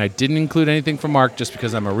Matt, and I didn't include anything for Mark just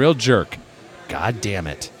because I'm a real jerk. God damn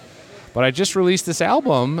it. But I just released this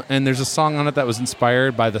album, and there's a song on it that was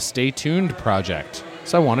inspired by the Stay Tuned project.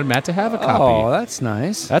 So I wanted Matt to have a copy. Oh, that's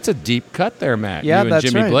nice. That's a deep cut there, Matt. Yeah, you and that's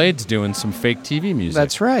Jimmy right. Blades doing some fake TV music.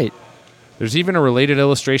 That's right. There's even a related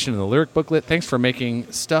illustration in the lyric booklet. Thanks for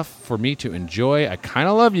making stuff for me to enjoy. I kind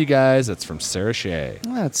of love you guys. That's from Sarah Shea.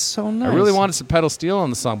 That's so nice. I really wanted some pedal steel on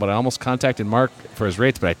the song, but I almost contacted Mark for his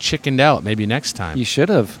rates, but I chickened out. Maybe next time. You should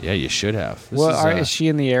have. Yeah, you should have. This Well, is, is she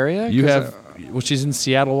in the area? you 'Cause, have. Well, she's in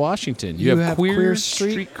Seattle, Washington. You have Queer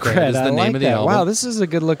Street Cred is the I name like of the that. album. Wow, this is a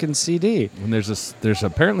good looking CD. And there's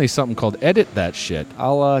apparently something called Edit That Shit.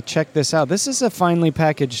 I'll check this out. This is a finely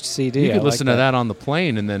packaged CD. You could I listen like to that on the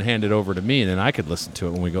plane and then hand it over to me, and then I could listen to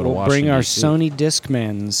it when we go to We'll Washington. bring our DC. Sony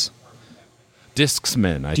Discmans.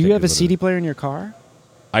 Discsman. Do you have a CD player in your car?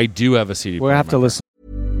 I do have a CD player. We'll have to in my listen.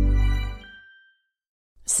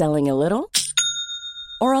 Selling a little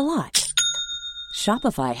or a lot?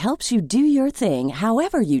 Shopify helps you do your thing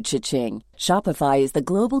however you cha-ching. Shopify is the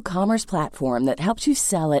global commerce platform that helps you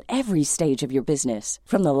sell at every stage of your business.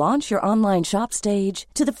 From the launch your online shop stage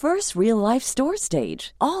to the first real-life store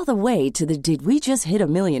stage, all the way to the did we just hit a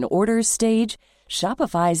million orders stage.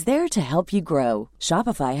 Shopify is there to help you grow.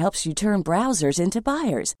 Shopify helps you turn browsers into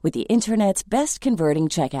buyers with the internet's best converting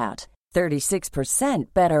checkout.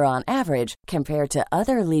 36% better on average compared to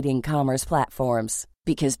other leading commerce platforms.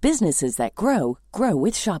 Because businesses that grow, grow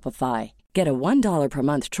with Shopify. Get a $1 per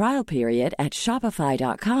month trial period at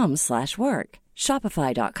shopify.com/work.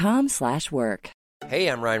 Shopify.com/work. Hey,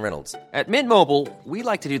 I'm Ryan Reynolds. At Mint Mobile, we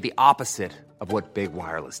like to do the opposite of what Big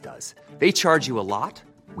Wireless does. They charge you a lot,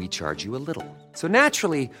 we charge you a little. So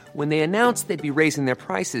naturally, when they announced they'd be raising their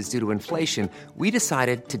prices due to inflation, we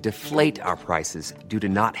decided to deflate our prices due to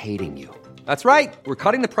not hating you. That's right. We're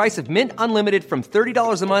cutting the price of Mint Unlimited from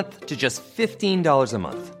 $30 a month to just $15 a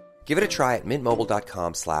month. Give it a try at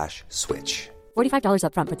mintmobile.com/switch. $45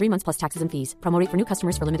 up front for 3 months plus taxes and fees. Promo rate for new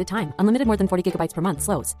customers for limited time. Unlimited more than 40 gigabytes per month.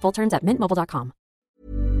 Slows full terms at mintmobile.com.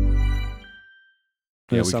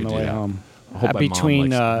 Yeah, This we on could the do way that. home. I hope between,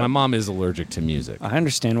 my mom is allergic to music. I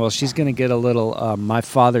understand. Well, she's going to get a little My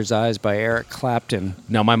Father's Eyes by Eric Clapton.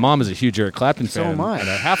 Now, my mom is a huge Eric Clapton fan. So am I. And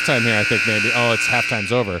at halftime here, I think maybe, it's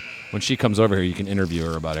halftime's over. When she comes over here, you can interview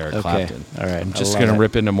her about Eric Clapton. All right. I'm just going to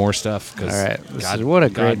rip into more stuff. All right. God, What a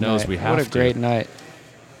God great knows night. we have What a to. great night.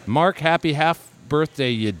 Mark, happy half birthday,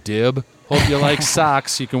 you dib. Hope you like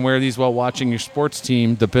socks. You can wear these while watching your sports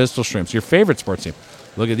team, the Pistol Shrimps, your favorite sports team.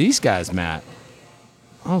 Look at these guys, Matt.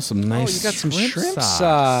 Oh, some nice you got some shrimp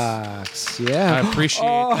socks. Yeah. I appreciate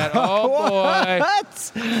that. Oh, boy.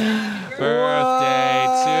 What?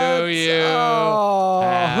 Birthday to you. Oh, who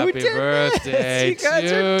Happy did this? birthday You guys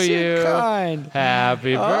to are too you. kind.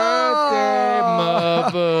 Happy birthday,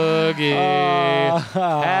 Ma Boogie.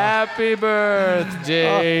 Happy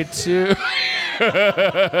birthday to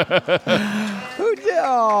Who did?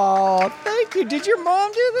 Oh, thank you. Did your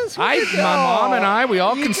mom do this? Who did my mom and I, we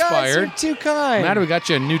all you conspired. guys are too kind. Matt, we got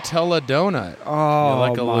you a Nutella donut. Oh, you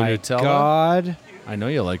like a little my Nutella? God. I know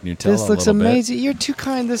you like Nutella This a looks little bit. amazing. You're too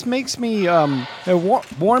kind. This makes me, it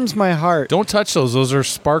warms my heart. Don't touch those. Those are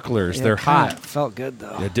sparklers. Yeah, They're it kinda hot. Felt good,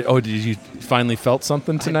 though. Yeah, did you finally felt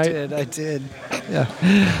something tonight? I did. Yeah.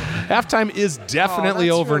 Halftime is definitely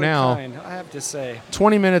that's over really now. kind, I have to say.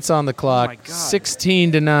 20 minutes on the clock. my God.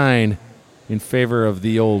 16-9 in favor of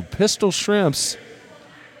the old Pistol Shrimps.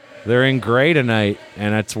 They're in gray tonight,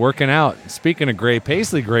 and it's working out. Speaking of gray,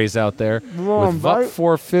 Paisley Gray's out there with Vup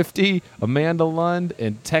 450, Amanda Lund,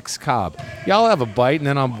 and Tex Cobb. Y'all have a bite, and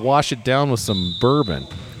then I'll wash it down with some bourbon.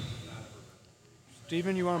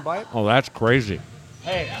 Steven, you want a bite? Oh, that's crazy.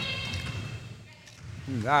 Hey.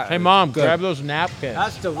 Hey, Mom, grab those napkins.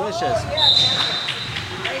 That's delicious.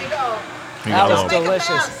 Here you That go. was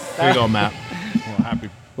delicious. Here you go, Matt.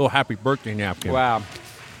 Little happy birthday napkin. Wow.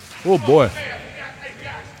 Oh, boy.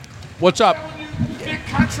 What's up? Big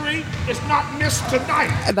country is not missed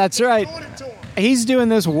tonight. That's right. He's doing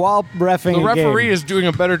this while reffing The a referee game. is doing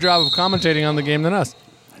a better job of commentating on the game than us.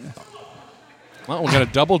 Well, we got a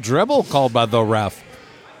double dribble called by the ref.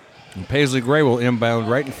 And Paisley Gray will inbound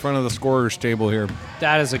right in front of the scorer's table here.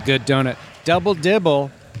 That is a good donut. Double dibble.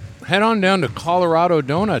 Head on down to Colorado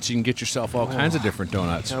Donuts. You can get yourself all kinds of different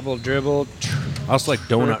donuts. Double dribble. I also like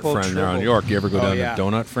Donut triple, Friend there on triple. York. You ever go down yeah. to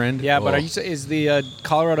Donut Friend? Yeah, but Oh. is the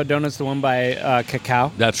Colorado Donuts the one by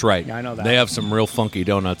Cacao? That's right. Yeah, I know that. They have some real funky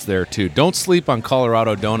donuts there, too. Don't sleep on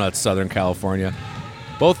Colorado Donuts, Southern California.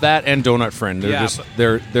 Both that and Donut Friend. They're Yeah, just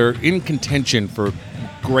they're in contention for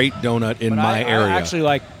great donut in my area. I actually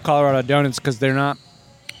like Colorado Donuts because they're not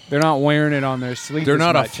wearing it on their sleeve. They're as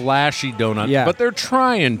not a much. flashy donut, Yeah. but they're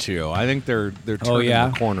trying to. I think they're turning yeah?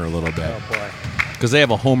 the corner a little bit. Oh boy. Because they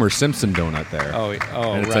have a Homer Simpson donut there. Oh,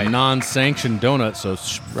 and it's right. a non-sanctioned donut, so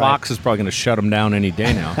Fox is probably going to shut them down any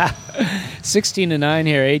day now. 16-9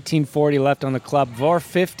 here. 18:40 left on the club.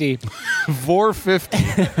 450. 450.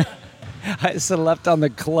 I said left on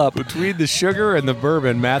the club. Between the sugar and the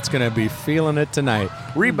bourbon, Matt's going to be feeling it tonight.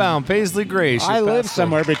 Rebound, Paisley Gray. I live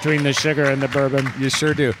somewhere between the sugar and the bourbon. You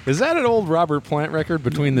sure do. Is that an old Robert Plant record,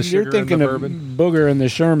 Between the You're Sugar thinking and the of Bourbon? Booger and the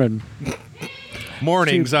Sherman.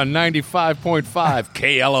 Mornings on 95.5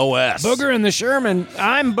 KLOS. Booger and the Sherman.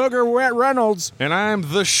 I'm Booger Wet Reynolds. And I'm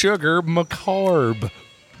the Sugar McCarb.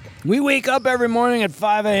 We wake up every morning at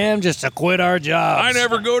 5 a.m. just to quit our jobs. I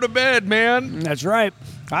never go to bed, man. That's right.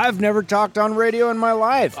 I've never talked on radio in my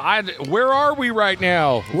life. Where are we right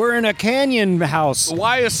now? We're in a canyon house.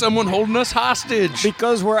 Why is someone holding us hostage?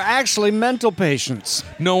 Because we're actually mental patients.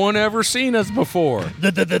 No one ever seen us before.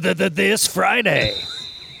 This Friday.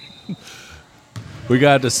 We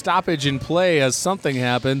got a stoppage in play as something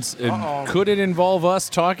happens. And could it involve us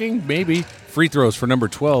talking? Maybe. Free throws for number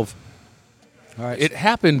 12. All right. It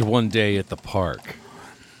happened one day at the park.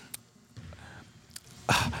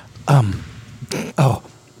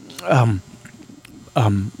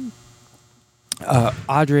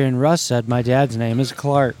 Audrey and Russ said my dad's name is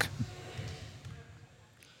Clark.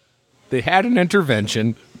 They had an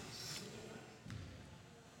intervention.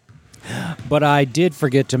 But I did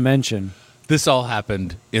forget to mention This all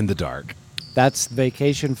happened in the dark. that's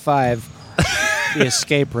Vacation 5, the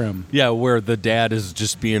escape room. Yeah, where the dad is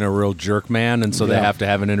just being a real jerk man, and so they Yeah. have to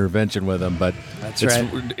have an intervention with him. But That's it's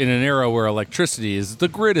right. in an era where electricity is, the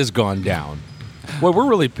grid has gone down. Well, we're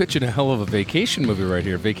really pitching a hell of a vacation movie right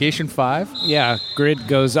here. Vacation 5, Yeah, grid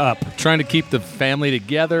goes up. trying to keep the family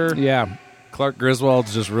together. Yeah. Clark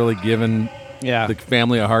Griswold's just really giving Yeah. the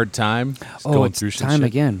family a hard time. He's Oh, going it's through some time shit.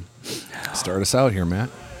 again. Start us out here, Matt.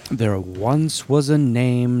 There once was a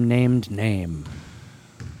name named Name.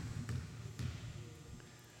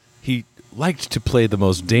 He liked to play the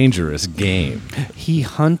most dangerous game. He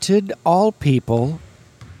hunted all people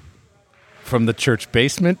from the church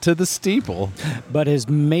basement to the steeple. But his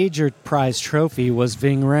major prize trophy was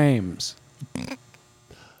Ving Rhames.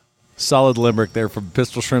 Solid limerick there from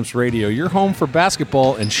Pistol Shrimps Radio. You're home for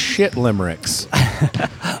basketball and shit limericks.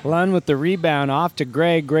 Lund with the rebound off to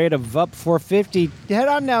Gray. Grade of up 450. Head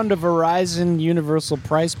on down to Verizon Universal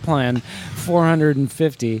Price Plan,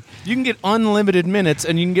 $450. You can get unlimited minutes,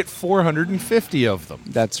 and you can get 450 of them.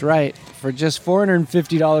 That's right, for just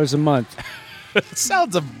 $450 a month.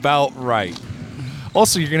 Sounds about right.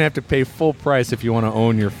 Also, you're going to have to pay full price if you want to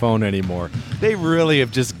own your phone anymore. They really have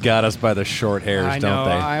just got us by the short hairs, don't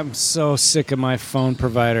they? I'm so sick of my phone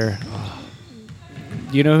provider.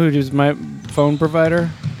 You know who is my phone provider?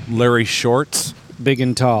 Larry Shorts. Big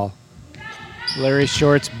and tall. Larry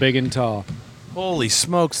Shorts, big and tall. Holy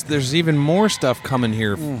smokes, there's even more stuff coming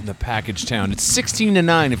here from the package town. It's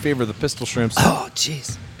 16-9 in favor of the Pistol Shrimps. Oh,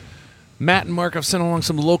 jeez. Matt and Mark have sent along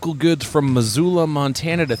some local goods from Missoula,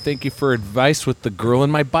 Montana to thank you for advice with the girl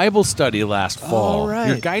in my Bible study last fall. All right.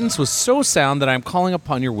 Your guidance was so sound that I'm calling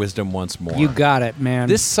upon your wisdom once more. You got it, man.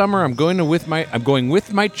 This summer, I'm going with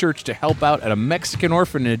my church to help out at a Mexican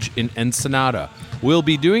orphanage in Ensenada. We'll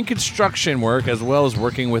be doing construction work as well as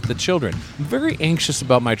working with the children. I'm very anxious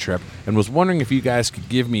about my trip and was wondering if you guys could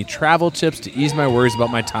give me travel tips to ease my worries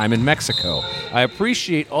about my time in Mexico. I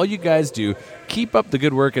appreciate all you guys do. Keep up the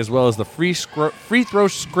good work as well as the free throw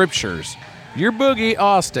scriptures. Your Boogie,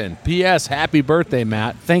 Austin. P.S. Happy birthday,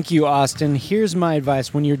 Matt. Thank you, Austin. Here's my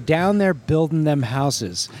advice. When you're down there building them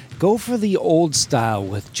houses, go for the old style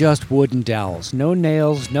with just wooden dowels. No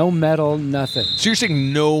nails, no metal, nothing. So you're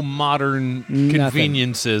saying no modern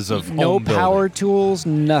conveniences of no home building. power tools,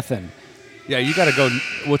 nothing. Yeah, you got to go.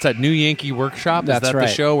 What's that? New Yankee Workshop? That's Is that right.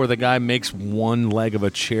 the show where the guy makes one leg of a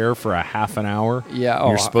chair for a half an hour? Yeah,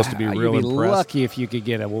 You're supposed to be real you'd be impressed. lucky if you could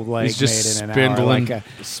get a leg He's just made in an hour.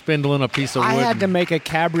 spindling a piece of wood. I had to make a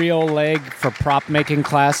cabrio leg for prop making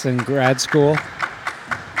class in grad school,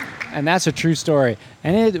 and that's a true story.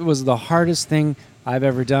 And it was the hardest thing I've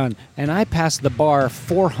ever done, and I passed the bar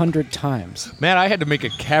 400 times. Man, I had to make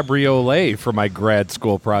a cabriolet for my grad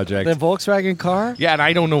school project. The Volkswagen car? Yeah, and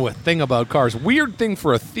I don't know a thing about cars. Weird thing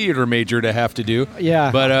for a theater major to have to do.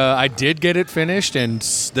 Yeah. But I did get it finished, and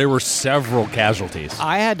there were several casualties.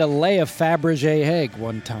 I had to lay a Fabergé egg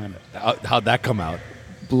one time. How'd that come out?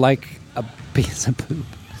 Like a piece of poop.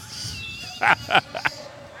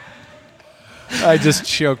 I just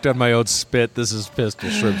choked on my own spit. This is Pistol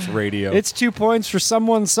Shrimps Radio. It's 2 points for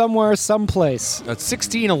someone, somewhere, someplace. That's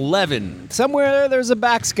 16-11. Somewhere there's a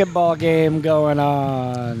basketball game going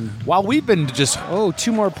on. While we've been just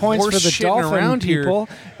 2 more points for the shitting Dolphin around people.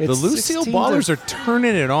 here, the Lucille Ballers are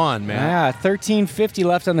turning it on, man. Yeah, 13:50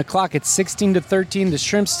 left on the clock. It's 16-13. The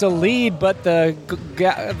Shrimps still lead, but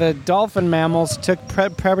the Dolphin mammals took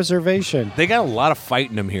preservation. They got a lot of fight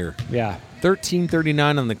in them here. Yeah.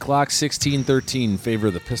 13:39 on the clock, 16-13 in favor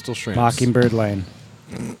of the Pistol Shrimps. Mockingbird Lane.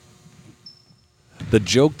 The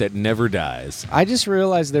joke that never dies. I just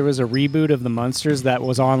realized there was a reboot of the Munsters that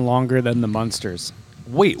was on longer than the Munsters.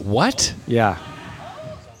 Wait, what? Yeah.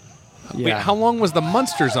 Wait, how long was the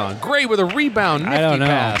Munsters on? Gray with a rebound, nifty I don't know.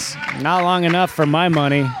 pass. Not long enough for my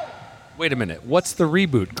money. Wait a minute. What's the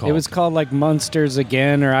reboot called? It was called like Munsters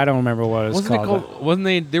Again, or I don't remember what it was called.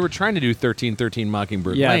 Wasn't they were trying to do 13-13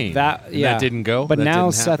 Mockingbird Yeah, Lane. that didn't go. But That now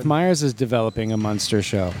didn't Seth happen? Meyers is developing a Munster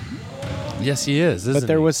show. Yes, he is. But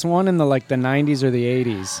there he? was one in the 90s or the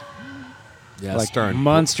 80s, yeah, like starring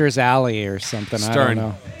Monsters Alley or something. I don't starring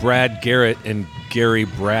know. Brad Garrett and Gary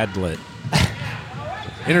Bradlett.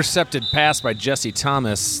 Intercepted pass by Jesse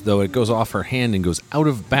Thomas, though it goes off her hand and goes out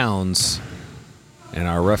of bounds. And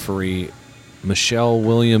our referee, Michelle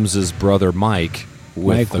Williams' brother Mike,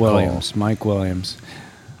 with the Williams. Mike Williams.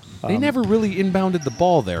 They never really inbounded the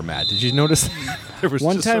ball there, Matt. Did you notice? There was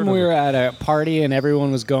One just time sort of we were at a party and everyone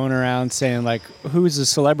was going around saying, like, who's a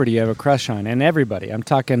celebrity you have a crush on? And everybody. I'm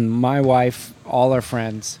talking my wife, all our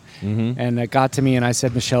friends. Mm-hmm. And it got to me and I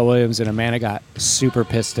said Michelle Williams, and Amanda got super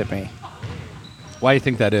pissed at me. Why do you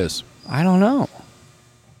think that is? I don't know.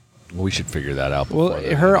 Well, we should figure that out. Well,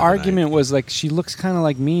 her argument was like, she looks kind of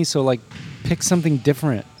like me, so like, pick something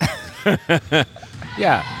different.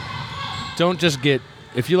 Yeah. Don't just get...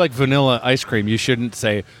 If you like vanilla ice cream, you shouldn't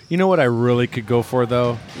say, you know what I really could go for,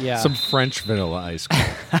 though? Yeah. Some French vanilla ice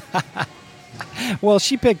cream. Well,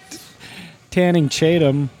 she picked Tanning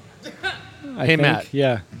Chatham. I Hey, think. Matt.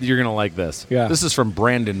 Yeah. You're going to like this. Yeah. This is from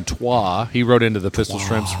Brandon Twa. He wrote into the Pistol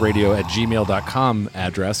Shrimps Radio at gmail.com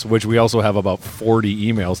address, which we also have about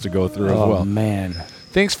 40 emails to go through as well. Oh, man.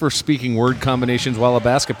 Thanks for speaking word combinations while a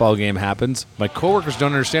basketball game happens. My coworkers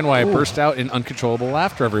don't understand why I burst out in uncontrollable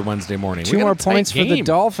laughter every Wednesday morning. 2 more points for the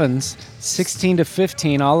Dolphins.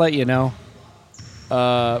 16-15. I'll let you know.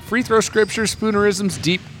 Free throw scriptures, spoonerisms,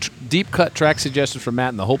 deep cut track suggestions from Matt,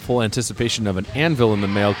 and the hopeful anticipation of an anvil in the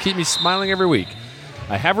mail keep me smiling every week.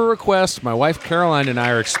 I have a request. My wife Caroline and I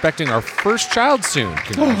are expecting our first child soon.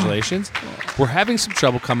 Congratulations. We're having some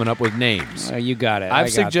trouble coming up with names. You got it.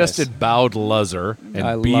 I've suggested Bowed Luzzer I and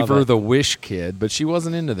love Beaver it. the Wish Kid, but she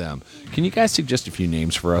wasn't into them. Can you guys suggest a few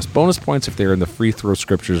names for us? Bonus points if they're in the free throw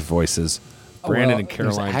scriptures voices. Brandon and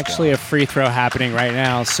Caroline. There's actually a free throw happening right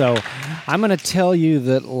now. So I'm going to tell you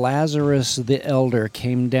that Lazarus the Elder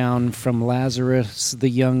came down from Lazarus the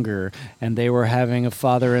Younger, and they were having a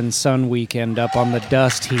father and son weekend up on the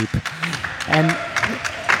dust heap. And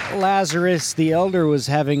Lazarus the Elder was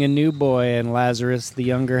having a new boy, and Lazarus the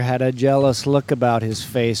Younger had a jealous look about his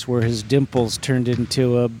face where his dimples turned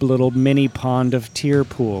into a little mini pond of tear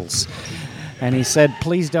pools. And he said,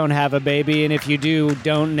 please don't have a baby, and if you do,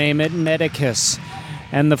 don't name it Medicus.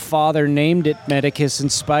 And the father named it Medicus in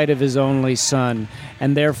spite of his only son,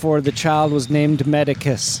 and therefore the child was named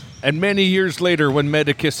Medicus. And many years later, when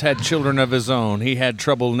Medicus had children of his own, he had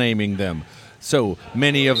trouble naming them. So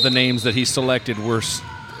many of the names that he selected were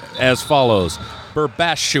as follows.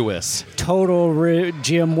 Burbacious. Total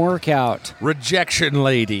gym workout. Rejection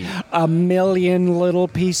Lady. A Million Little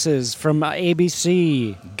Pieces from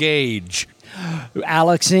ABC. Gauge.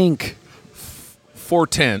 Alex Inc. 4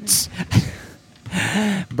 tenths.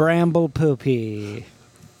 Bramble Poopy.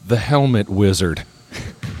 The Helmet Wizard.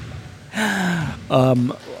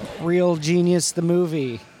 Real Genius the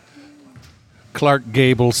Movie. Clark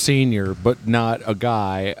Gable Sr., but not a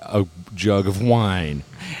guy, a jug of wine.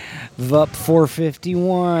 VUP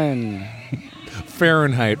 451.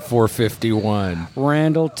 Fahrenheit 451.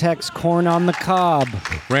 Randall Tex Corn on the Cob.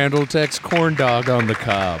 Randall Tex Corn Dog on the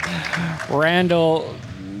Cob. Randall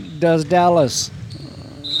does Dallas.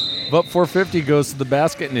 VUP 450 goes to the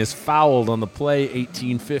basket and is fouled on the play.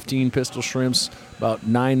 18-15 Pistol Shrimps. About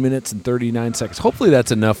 9 minutes and 39 seconds. Hopefully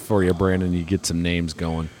that's enough for you, Brandon. You get some names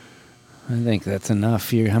going. I think that's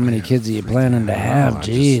enough here. How many kids are you planning to have?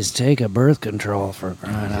 Jeez, take a birth control for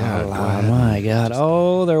crying out loud. My God.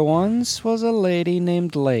 Oh, there once was a lady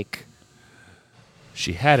named Lake.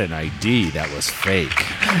 She had an ID that was fake.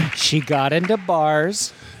 She got into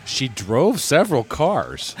bars. She drove several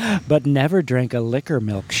cars. But never drank a liquor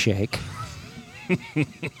milkshake.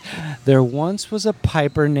 There once was a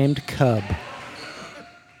piper named Cub.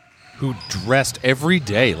 Who dressed every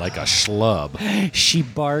day like a schlub. She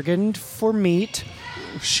bargained for meat.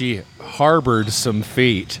 She harbored some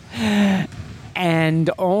feet. And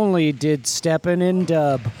only did Steppen and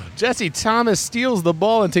Dub. Jesse Thomas steals the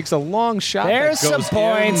ball and takes a long shot. There's that some goes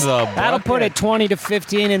points. in the That'll put it bucket.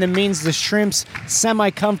 20-15, and it means the Shrimps'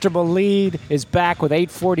 semi-comfortable lead is back with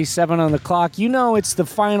 8:47 on the clock. You know it's the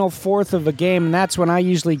final fourth of a game, and that's when I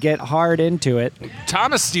usually get hard into it.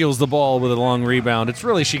 Thomas steals the ball with a long rebound. It's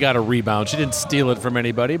really she got a rebound. She didn't steal it from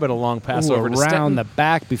anybody, but a long pass over to Stetton. Around the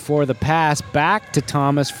back before the pass, back to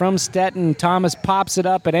Thomas from Stetton. Thomas pops it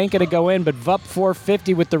up. It ain't going to go in, but VUP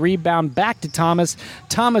 450 with the rebound back to Thomas.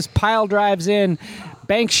 Thomas pile drives in.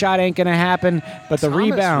 Bank shot ain't going to happen, but the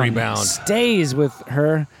Thomas rebound stays with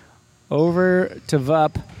her. Over to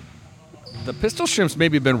VUP. The Pistol Shrimps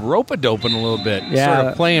maybe been rope-a-doping a little bit. Yeah. Sort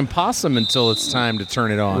of playing possum until it's time to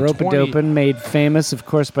turn it on. Rope-a-doping, made famous, of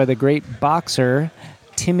course, by the great boxer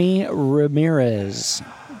Timmy Ramirez.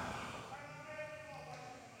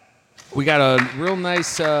 We got a real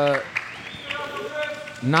nice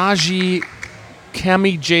Najee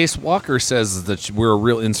Cami Jace Walker says that we're a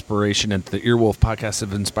real inspiration, and the Earwolf podcast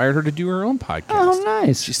have inspired her to do her own podcast. Oh,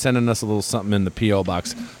 nice. She's sending us a little something in the P.O.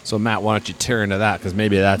 box. So, Matt, why don't you tear into that? Because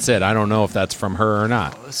maybe that's it. I don't know if that's from her or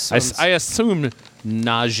not. I assume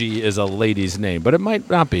Najee is a lady's name, but it might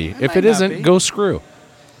not be. If it isn't, go screw.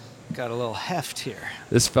 Got a little heft here.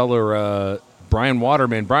 This feller, Brian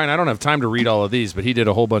Waterman. Brian, I don't have time to read all of these, but he did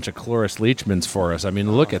a whole bunch of Cloris Leachmans for us. I mean,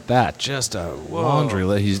 look at that. Just a laundry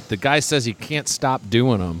list. The guy says he can't stop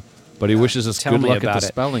doing them, but he wishes us Tell good me luck at about the it.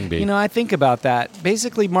 spelling bee. You know, I think about that.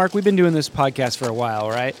 Basically, Mark, we've been doing this podcast for a while,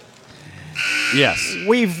 right? Yes.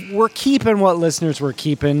 We're keeping what listeners we're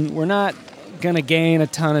keeping. We're not going to gain a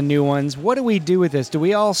ton of new ones. What do we do with this? Do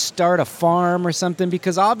we all start a farm or something?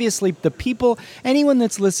 Because obviously the people, anyone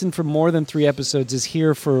that's listened for more than 3 episodes is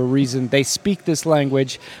here for a reason. They speak this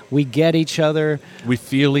language. We get each other. We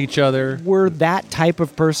feel each other. We're that type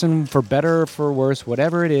of person, for better or for worse,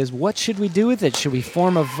 whatever it is. What should we do with it? Should we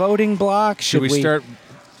form a voting block? Should we start...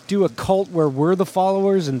 do a cult where we're the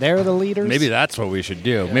followers and they're the leaders? Maybe that's what we should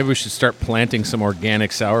do. Maybe we should start planting some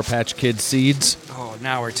organic Sour Patch Kid seeds. Oh,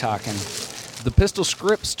 now we're talking. The Pistol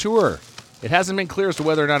Scripts Tour. It hasn't been clear as to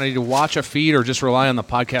whether or not I need to watch a feed or just rely on the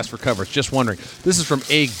podcast for coverage. Just wondering. This is from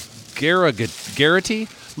A. Garrity.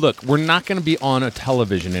 Look, we're not going to be on a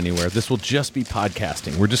television anywhere. This will just be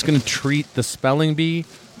podcasting. We're just going to treat the spelling bee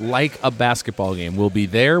like a basketball game. We'll be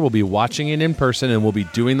there, we'll be watching it in person, and we'll be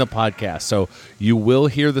doing the podcast. So you will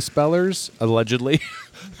hear the spellers, allegedly.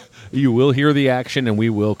 You will hear the action, and we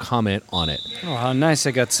will comment on it. Oh, how nice.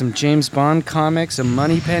 I got some James Bond comics, a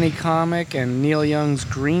Moneypenny comic, and Neil Young's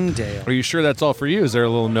Greendale. Are you sure that's all for you? Is there a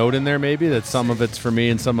little note in there maybe that some of it's for me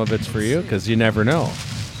and some of it's for you? Because you never know.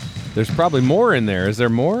 There's probably more in there. Is there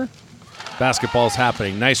more? Basketball's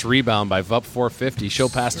happening. Nice rebound by Vup 450. Show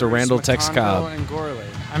pass to Randall Tex Cobb. And Gorley.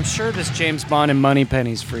 I'm sure this James Bond and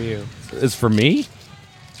Moneypenny's for you. Is for me?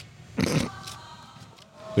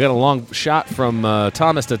 We got a long shot from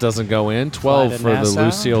Thomas that doesn't go in. 12 for the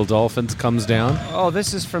Lucille Dolphins comes down. Oh,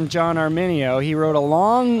 this is from John Arminio. He wrote a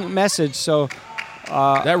long message, so...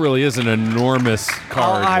 that really is an enormous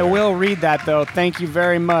card. I will read that, though. Thank you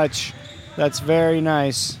very much. That's very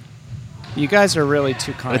nice. You guys are really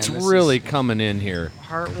too kind. It's really coming in here.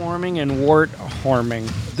 Heartwarming and wart-warming.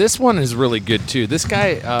 This one is really good, too. This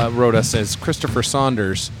guy wrote us as Christopher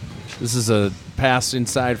Saunders. This is a pass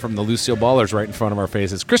inside from the Lucille Ballers right in front of our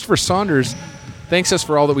faces. Christopher Saunders thanks us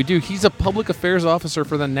for all that we do. He's a public affairs officer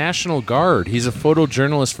for the National Guard. He's a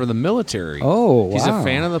photojournalist for the military. Oh, wow. He's a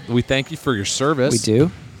fan of the... We thank you for your service. We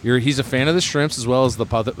do. He's a fan of the Shrimps as well as the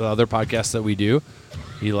other podcasts that we do.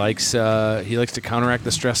 He likes to counteract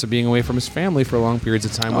the stress of being away from his family for long periods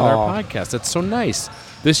of time with our podcast. That's so nice.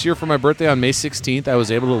 This year for my birthday on May 16th, I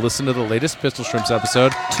was able to listen to the latest Pistol Shrimps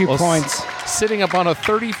episode. 2 points. Sitting up on a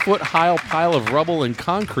 30-foot high pile of rubble and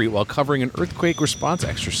concrete while covering an earthquake response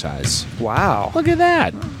exercise. Wow. Look at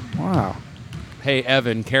that. Wow. Hey,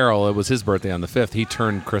 Evan Carroll, it was his birthday on the 5th. He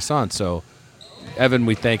turned Chris on, so... Evan,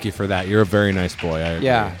 we thank you for that. You're a very nice boy. I agree.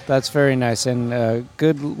 Yeah, that's very nice, and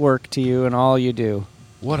good work to you and all you do.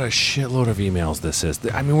 What a shitload of emails this is.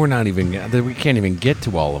 I mean, we can't even get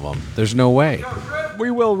to all of them. There's no way.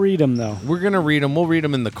 We will read them, though. We're going to read them. We'll read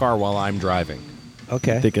them in the car while I'm driving.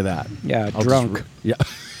 Okay. Think of that. Yeah, drunk. Yeah.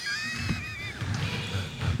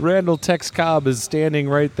 Randall Tex Cobb is standing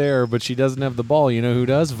right there, but she doesn't have the ball. You know who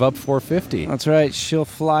does? Vup 450. That's right. She'll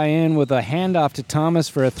fly in with a handoff to Thomas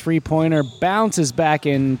for a three-pointer. Bounces back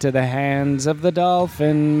into the hands of the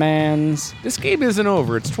Dolphin Mans. This game isn't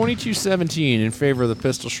over. It's 22-17 in favor of the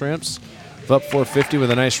Pistol Shrimps. Vup 450 with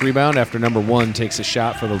a nice rebound after number 1 takes a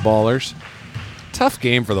shot for the Ballers. Tough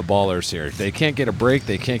game for the Ballers here. They can't get a break.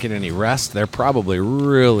 They can't get any rest. They're probably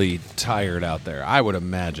really tired out there. I would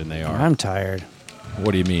imagine they are. I'm tired.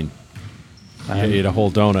 What do you mean? You ate a whole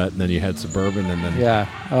donut, and then you had Suburban, and then... Yeah.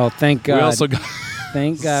 Oh, thank God. We also got...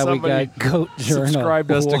 Thank God we got Goat Journal. Subscribed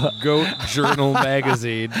us to Goat Journal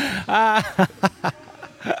magazine.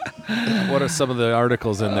 What are some of the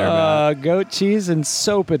articles in there, Matt? Goat cheese and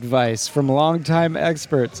soap advice from longtime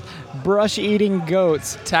experts. Brush-eating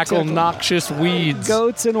goats. Tackle noxious weeds.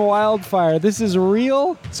 Goats and wildfire. This is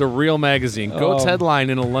real? It's a real magazine. Goats headline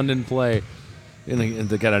in a London play. And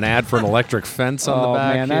they got an ad for an electric fence on the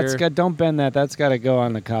back. Oh, man, here. don't bend that. That's got to go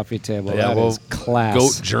on the coffee table. Yeah, that is class.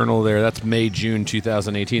 Goat Journal there. That's May, June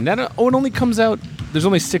 2018. It only comes out. There's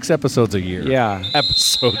only 6 episodes a year. Yeah.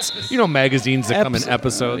 Episodes. You know magazines that come in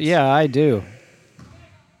episodes? Yeah, I do.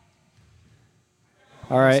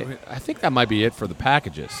 All right. So I think that might be it for the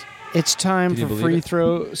packages. It's time for free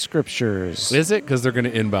throw scriptures. Is it? Because they're going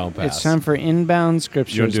to inbound pass. It's time for inbound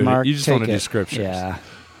scriptures. You just want to do it. scriptures. Yeah.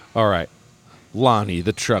 All right. Lonnie,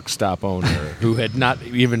 the truck stop owner, who had not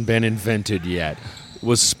even been invented yet,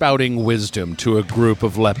 was spouting wisdom to a group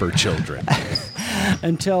of leper children.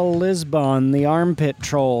 Until Lisbon, the armpit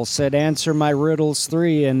troll, said, "Answer my riddles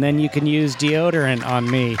 3, and then you can use deodorant on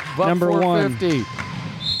me." Number 1.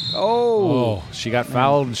 Oh, she got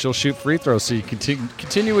fouled, and she'll shoot free throws. So you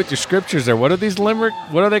continue with your scriptures there. What are these limerick?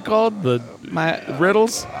 What are they called? My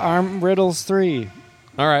riddles? Riddles 3.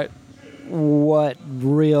 All right. What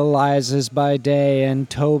realizes by day and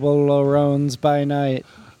Toblerones by night?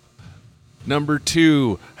 Number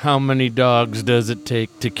 2, how many dogs does it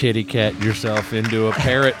take to kitty cat yourself into a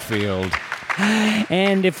parrot field?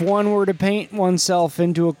 And if one were to paint oneself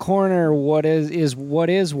into a corner, what is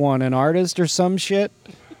one, an artist or some shit?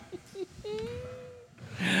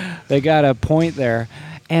 They got a point there.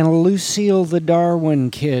 And Lucille the Darwin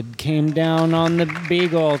kid came down on the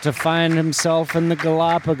Beagle to find himself in the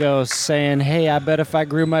Galapagos, saying, "Hey, I bet if I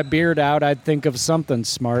grew my beard out, I'd think of something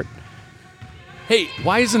smart." Hey,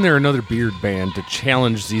 why isn't there another beard band to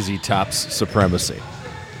challenge ZZ Top's supremacy?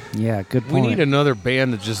 Yeah, good point. We need another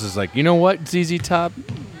band that just is like, you know what, ZZ Top?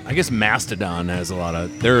 I guess Mastodon has a lot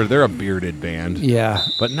of... They're a bearded band. Yeah.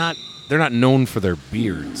 But they're not known for their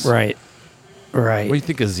beards. Right. Right. What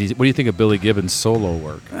do you think of Billy Gibbons' solo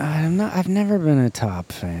work? I've never been a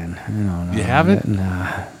Top fan. I don't know. You haven't?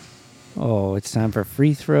 Nah. Oh, it's time for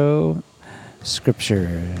free throw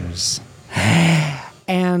scriptures.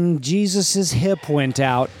 And Jesus' hip went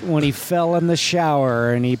out when he fell in the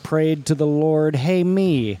shower, and he prayed to the Lord, "Hey,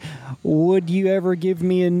 me, would you ever give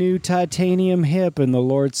me a new titanium hip?" And the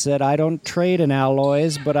Lord said, "I don't trade in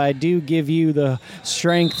alloys, but I do give you the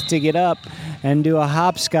strength to get up and do a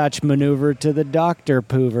hopscotch maneuver to the Dr.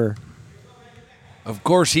 Poover." Of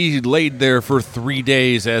course, he laid there for 3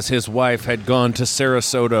 days as his wife had gone to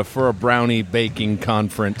Sarasota for a brownie baking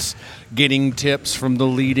conference, getting tips from the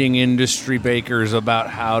leading industry bakers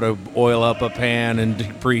about how to oil up a pan and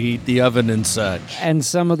preheat the oven and such. And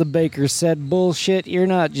some of the bakers said, "Bullshit, you're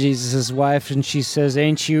not Jesus' wife." And she says,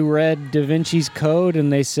 "Ain't you read Da Vinci's Code?"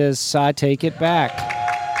 And they says, "I take it back."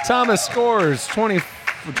 Thomas scores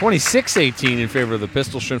 26-18 in favor of the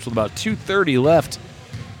Pistol Shrimps with about 2:30 left.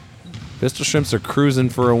 Pistol Shrimps are cruising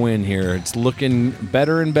for a win here. It's looking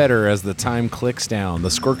better and better as the time clicks down. The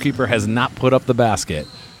scorekeeper has not put up the basket.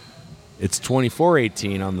 It's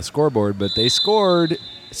 24-18 on the scoreboard, but they scored,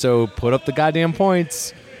 so put up the goddamn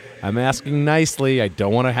points. I'm asking nicely. I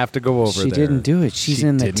don't want to have to go over there. She didn't do it. She's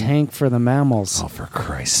in the tank for the mammals. Oh, for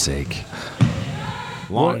Christ's sake.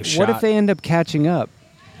 Long shot. What if they end up catching up?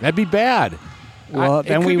 That'd be bad. Well, it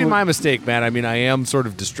could be my mistake, man. I mean, I am sort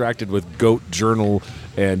of distracted with Goat Journal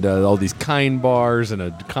and all these Kind bars and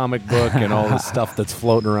a comic book and all this stuff that's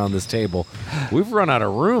floating around this table. We've run out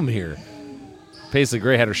of room here. Paisley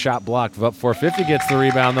Gray had her shot blocked. Up 450 gets the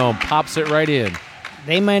rebound, though, and pops it right in.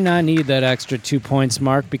 They might not need that extra 2 points,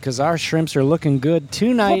 Mark, because our Shrimps are looking good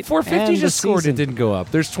tonight. 450 and just scored. It didn't go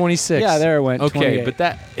up. There's 26. Yeah, there it went. Okay, 28.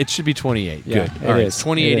 but it should be 28. Yeah, Good. All right,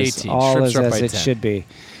 28-18. All Shrimps is are up as by it 10. should be.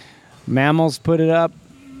 Mammals put it up.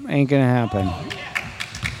 Ain't gonna happen.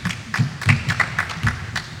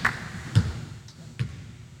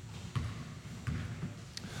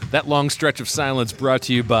 That long stretch of silence brought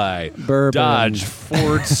to you by Bourbon. Dodge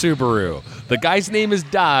Ford Subaru. The guy's name is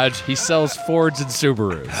Dodge. He sells Fords and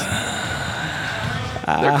Subarus.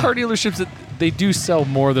 They're car dealerships that they do sell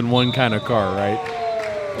more than one kind of car,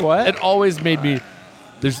 right? What? It always made me...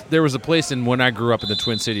 There was a place when I grew up in the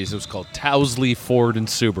Twin Cities. It was called Towsley Ford and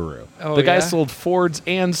Subaru. Oh, the guy yeah? sold Fords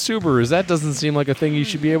and Subarus. That doesn't seem like a thing you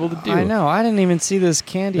should be able to do. I know. I didn't even see this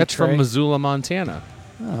candy That's tray. from Missoula, Montana.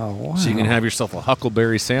 Oh, wow. So you can have yourself a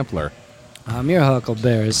Huckleberry sampler. I'm your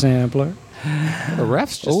Huckleberry sampler. The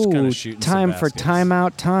ref's just kind of shooting time some for baskets.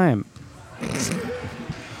 timeout time.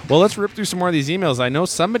 Well, let's rip through some more of these emails. I know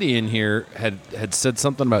somebody in here had said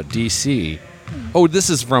something about D.C. Oh,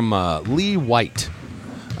 this is from Lee White.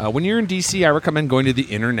 When you're in D.C., I recommend going to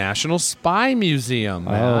the International Spy Museum,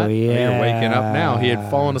 Matt. Oh, yeah. You're waking up now. He had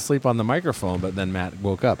fallen asleep on the microphone, but then Matt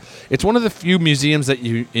woke up. It's one of the few museums that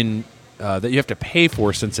you have to pay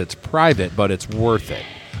for since it's private, but it's worth it.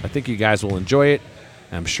 I think you guys will enjoy it.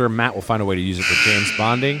 I'm sure Matt will find a way to use it for James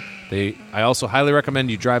bonding. I also highly recommend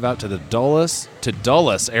you drive out to the Dulles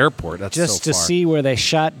Airport. That's Just so to far. see where they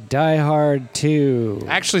shot Die Hard 2.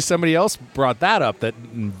 Actually, somebody else brought that up, that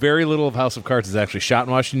very little of House of Cards is actually shot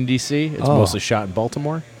in Washington, D.C. It's Oh. mostly shot in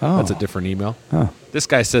Baltimore. Oh. That's a different email. Oh. This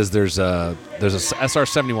guy says there's a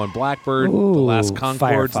SR-71 Blackbird, Ooh, the last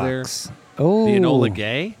Concorde's there. Firefox. Oh. The Enola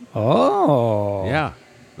Gay. Oh. Yeah.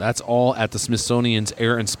 That's all at the Smithsonian's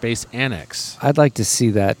Air and Space Annex. I'd like to see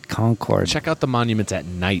that Concorde. Check out the monuments at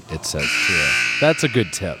night, it says, too. That's a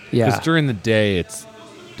good tip. Yeah. Because during the day,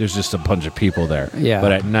 there's just a bunch of people there. Yeah.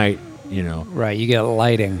 But at night, Right, you get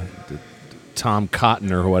lighting. Tom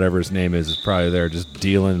Cotton or whatever his name is probably there just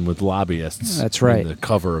dealing with lobbyists. That's right. In the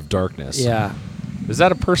cover of darkness. Yeah. Is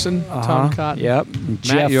that a person, Tom Cotton? Yep.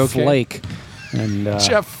 Jeff you okay? Flake. And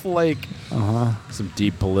Jeff Flake. Some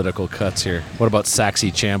deep political cuts here. What about Saxy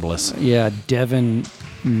Chambliss? Yeah, Devin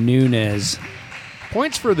Nunes.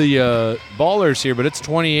 Points for the Ballers here, but it's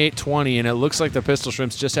 28-20, and it looks like the Pistol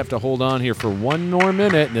Shrimps just have to hold on here for one more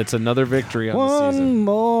minute, and it's another victory on the season. One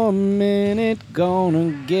more minute,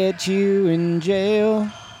 gonna get you in jail.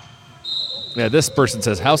 Yeah, this person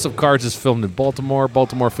says House of Cards is filmed in Baltimore.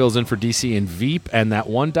 Baltimore fills in for DC in Veep, and that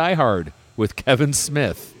one Die Hard with Kevin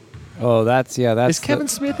Smith. Oh, that's Is Kevin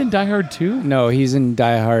Smith in Die Hard 2? No, he's in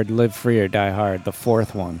Die Hard, Live Free or Die Hard, the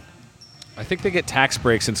fourth one. I think they get tax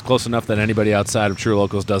breaks, and it's close enough that anybody outside of True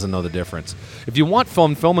Locals doesn't know the difference. If you want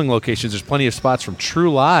filming locations, there's plenty of spots from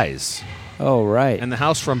True Lies. Oh, right. And the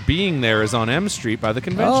house from Being There is on M Street by the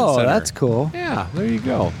convention center. Oh, that's cool. Yeah, there you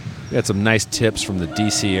go. We had some nice tips from the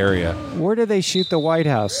D.C. area. Where did they shoot the White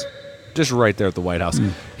House? Just right there at the White House.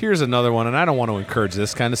 Here's another one, and I don't want to encourage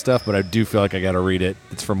this kind of stuff, but I do feel like I got to read it.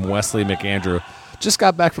 It's from Wesley McAndrew. Just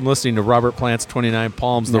got back from listening to Robert Plant's 29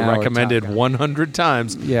 Palms, the Now we're recommended talking. 100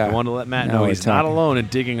 times. Yeah. I want to let Matt Now know we're he's not talking. alone in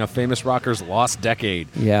digging a famous rocker's lost decade.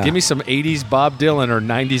 Yeah. Give me some 80s Bob Dylan or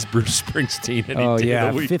 90s Bruce Springsteen any Oh, day yeah.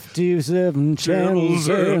 of the week. 57 channels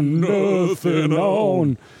and nothing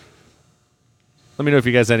on. Let me know if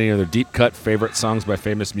you guys have any other deep cut favorite songs by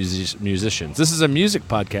famous musicians. This is a music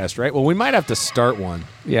podcast, right? Well, we might have to start one.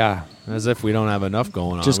 Yeah. As if we don't have enough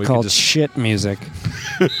going on. Just We called could shit music.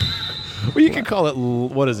 Well, you can call it,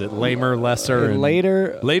 what is it, lamer, lesser, and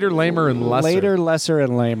Later, lamer, and lesser. Later, lesser,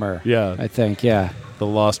 and lamer. Yeah. I think, yeah. The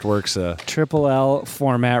Lost Works. Triple L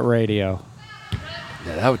format radio.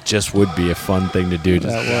 Yeah, that just would be a fun thing to do. Just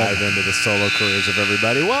That would. dive into the solo careers of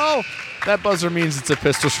everybody. Well, that buzzer means it's a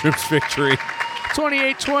Pistol Shrimps victory.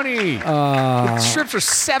 28-20. The Shrimps are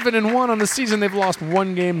 7-1 on the season. They've lost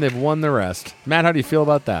one game. They've won the rest. Matt, how do you feel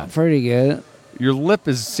about that? Pretty good. Your lip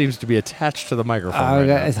seems to be attached to the microphone right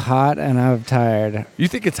now. It's hot and I'm tired. You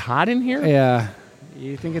think it's hot in here? Yeah.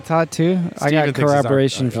 You think it's hot too? I Steven got thinks it's hot.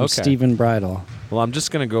 corroboration from Okay. Stephen Bridle. Well, I'm just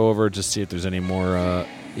going to go over just see if there's any more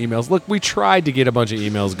emails. Look, we tried to get a bunch of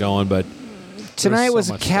emails going, but Tonight so was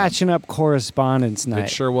much catching up correspondence night.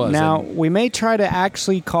 sure was, Now, and- we may try to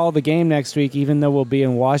actually call the game next week, even though we'll be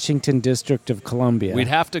in Washington District of Columbia. we'd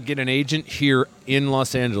have to get an agent here in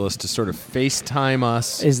Los Angeles to sort of FaceTime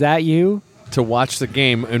us Is that you? to watch the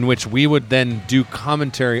game, in which we would then do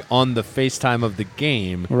commentary on the FaceTime of the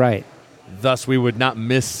game. Right. Thus, we would not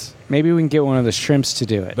miss. Maybe we can get one of the shrimps to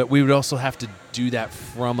do it. But we would also have to do that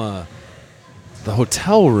from the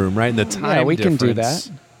hotel room, right? And the time yeah, we can do difference.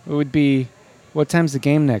 that. It would be, what time's the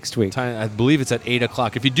game next week? I believe it's at 8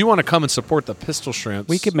 o'clock. If you do want to come and support the Pistol Shrimps,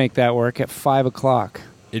 We could make that work at 5 o'clock.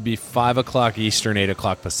 it'd be 5 o'clock Eastern, 8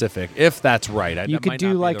 o'clock Pacific, if that's right. You That could might do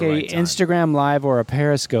not be like the a right time. Instagram Live or a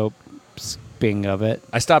Periscope sping of it.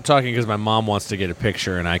 I stopped talking because my mom wants to get a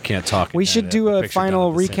picture, and I can't talk. We and should edit do the a picture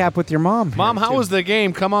final done at the same recap with your mom. Mom, here, how too. was the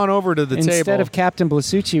game? Come on over to the Instead table. of Captain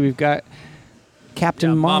Blasucci, we've got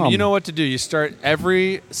Captain Mom. Mom, you know what to do. You start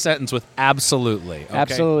every sentence with absolutely. Okay?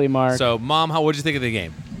 Absolutely, Mark. So, Mom, what did you think of the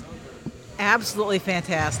game? Absolutely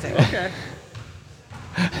fantastic. Okay.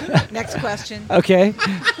 Next question. Okay.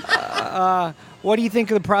 What do you think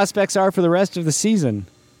the prospects are for the rest of the season?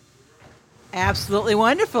 Absolutely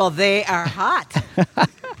wonderful. They are hot.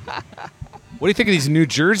 What do you think of these new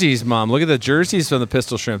jerseys, Mom? Look at the jerseys from the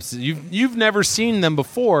Pistol Shrimps. You've never seen them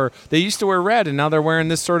before. They used to wear red, and now they're wearing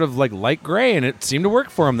this sort of like light gray, and it seemed to work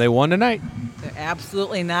for them. They won tonight. They're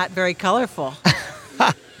absolutely not very colorful.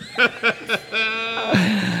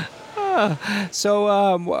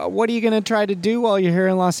 So, what are you going to try to do while you're here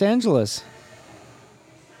in Los Angeles?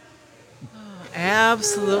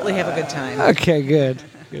 Absolutely have a good time. Okay, good.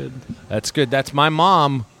 Good. That's good. That's my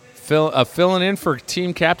mom filling in for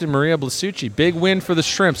team captain Maria Blasucci. Big win for the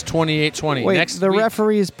Shrimps, 28-20. Wait, Next the week,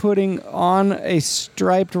 referee is putting on a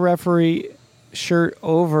striped referee shirt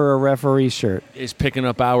over a referee shirt. is picking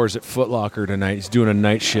up hours at Foot Locker tonight. He's doing a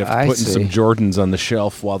night shift, I putting see. some Jordans on the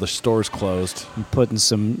shelf while the store's closed. I'm putting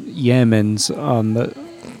some Yemens on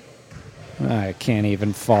the... I can't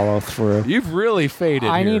even follow through. You've really faded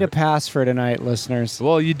I here. need a pass for tonight, listeners.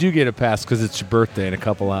 Well, you do get a pass because it's your birthday in a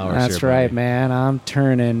couple hours. That's here, right, buddy. man. I'm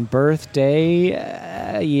turning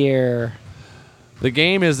birthday year. The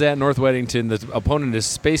game is at North Weddington. The opponent is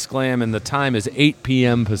Space Glam, and the time is 8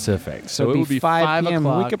 p.m. Pacific. So it it'd would be 5 p.m.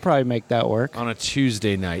 o'clock We could probably make that work. on a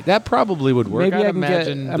Tuesday night. That probably would work. Maybe I'd I can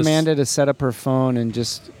imagine get Amanda to set up her phone and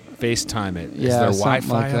just... FaceTime it. Is Yeah, there something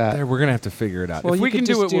Wi-Fi like up that. there? We're going to have to figure it out. Well, if you we could can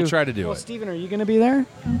do just it, we'll try to do Well, it. Steven, are you going to be there?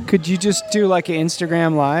 Could you just do like an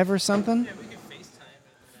Instagram Live or something?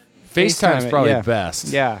 FaceTime's FaceTime it, probably yeah. best.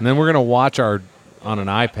 Yeah. And then we're going to watch on an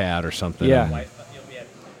iPad or something. Yeah.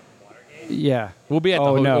 Yeah. We'll be at the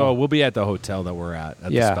Oh, no. we'll be at the hotel that we're at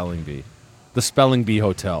Yeah. the Spelling Bee. The Spelling Bee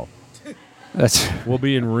Hotel. That's We'll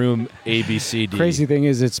be in room ABCD. crazy thing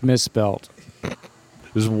is it's misspelled.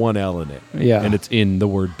 There's one L in it. Yeah. And it's in the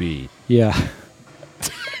word B. Yeah.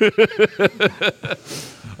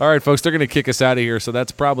 All right, folks, they're going to kick us out of here, so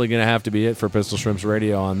that's probably going to have to be it for Pistol Shrimps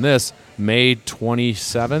Radio on this May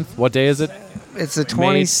 27th. What day is it? It's the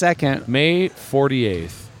 22nd. May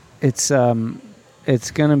 48th. It's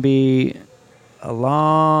going to be a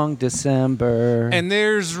long December. And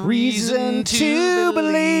there's reason to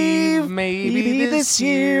believe maybe this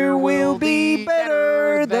year will be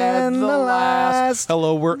better than the last.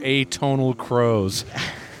 Hello, we're atonal crows.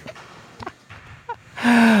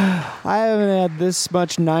 I haven't had this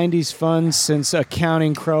much 90s fun since a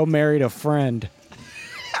Counting Crow married a friend.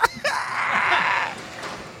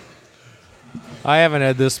 I haven't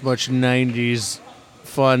had this much 90s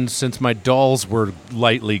fun since my dolls were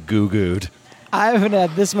lightly goo-gooed. I haven't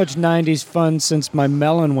had this much 90s fun since my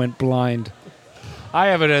melon went blind. I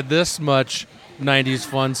haven't had this much 90s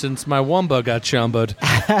fun since my Wumba got chumbaed. I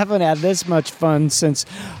haven't had this much fun since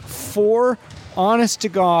 4 honest to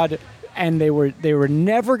God, and they were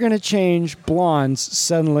never going to change blondes.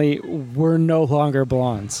 Suddenly, we're no longer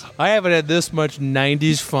blondes. I haven't had this much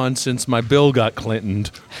 90s fun since my bill got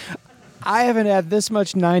Clintoned. I haven't had this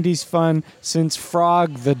much 90s fun since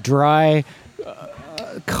Frog the Dry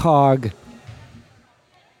Cog.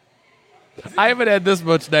 I haven't had this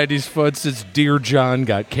much 90s fun since Dear John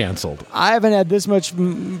got canceled. I haven't had this much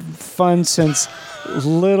fun since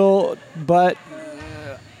Little But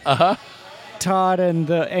Todd and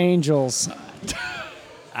the Angels.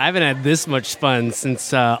 I haven't had this much fun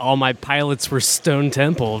since all my pilots were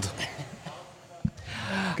stone-templed.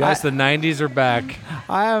 Guys, the 90s are back.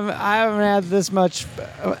 I haven't had this much.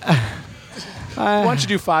 Why don't you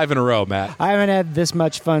do 5 in a row, Matt? I haven't had this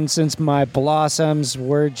much fun since my blossoms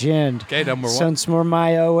were ginned. Okay, number 1. Since we're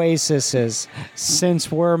my oases.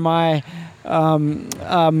 Since we're my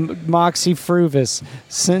Moxie Fruvis.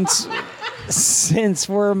 Since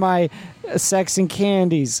we're my sex and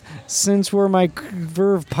candies. Since we're my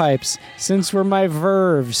verve pipes. Since we're my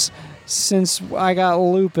verves. Since I got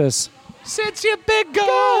lupus. Since you've been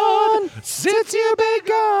gone. Since you've been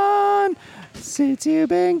gone. Since you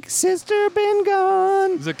been, sister, been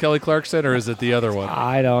gone. Is it Kelly Clarkson or is it the other one?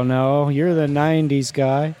 I don't know. You're the 90s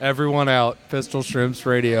guy. Everyone out. Pistol Shrimps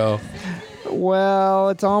Radio. Well,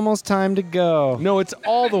 it's almost time to go. No, it's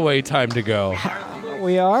all the way time to go.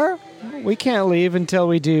 We are? We can't leave until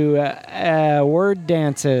we do word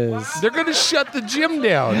dances. They're going to shut the gym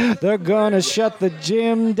down. They're going to shut the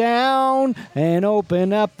gym down and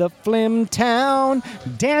open up the Flim Town.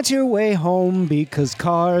 Dance your way home because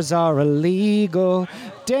cars are illegal.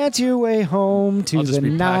 Dance your way home to I'll just the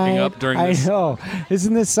be night. packing up during this. I know.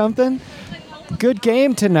 Isn't this something? Good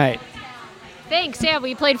game tonight. Thanks. Yeah,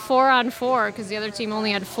 we played 4-on-4 because the other team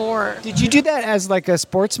only had 4. Did you do that as like a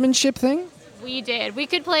sportsmanship thing? We did. We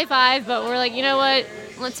could play 5, but we're like, you know what?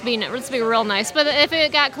 Let's be real nice. But if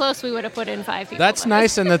it got close, we would have put in 5 people. That's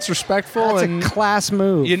nice and that's respectful. That's and a class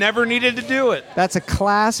move. you never needed to do it. That's a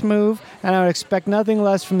class move, and I would expect nothing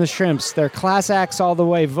less from the Shrimps. They're class acts all the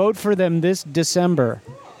way. Vote for them this December.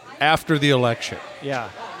 After the election.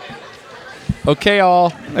 Yeah. Okay,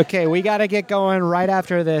 all. Okay, we got to get going right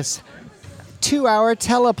after this 2-hour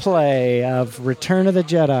teleplay of Return of the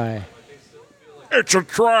Jedi. It's a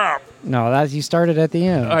trap. No, that you started at the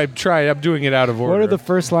end. I'm trying. I'm doing it out of order. What are the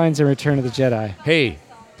first lines in Return of the Jedi? Hey,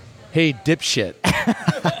 dipshit.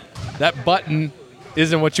 That button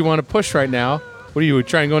isn't what you want to push right now. What are you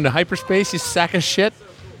trying to go into hyperspace, you sack of shit?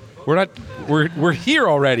 We're here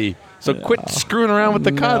already. So quit screwing around with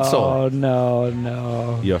the console.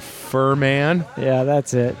 No. You fur man. Yeah,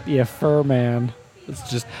 that's it. You fur man. It's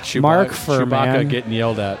just Mark Chewbacca Furman. getting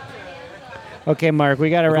yelled at. Okay, Mark,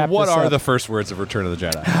 we got to wrap What this are up. the first words of Return of the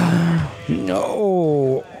Jedi?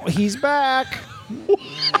 No, he's back.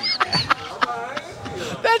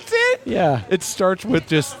 That's it? Yeah. It starts with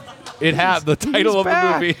just the title of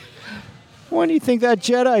back. the movie. When do you think that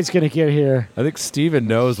Jedi's going to get here? I think Steven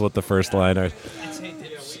knows what the first line is.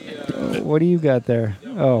 What do you got there?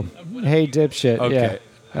 Oh, hey, dipshit. Okay.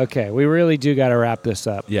 Yeah. Okay, we really do got to wrap this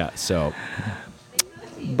up. Yeah, so.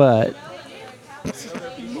 But.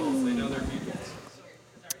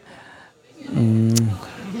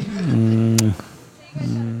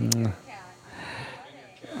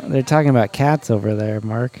 They're talking about cats over there,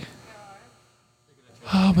 Mark.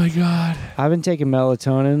 Oh, my God. I've been taking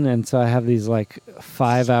melatonin, and so I have these,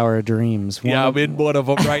 5-hour dreams. I'm in one of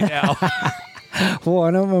them right now.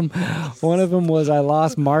 One of them was I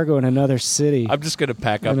lost Margot in another city. I'm just going to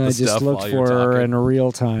pack up and the I stuff just looked while you're for her talking. in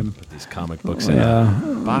real time. Put these comic books in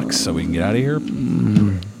a box so we can get out of here.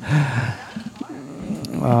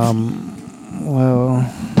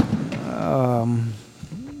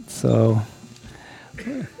 So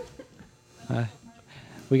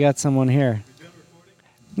we got someone here.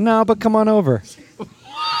 No, but come on over.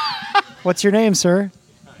 What's your name, sir?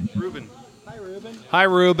 Ruben. Hi,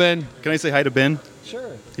 Ruben. Can I say hi to Ben?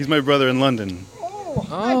 Sure. He's my brother in London.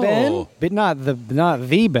 Hi, Ben. But not the Ben.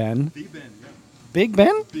 The Ben, yeah. Big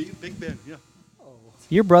Ben? Big Ben, yeah.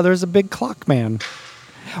 Your brother's a big clock man.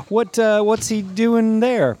 What's he doing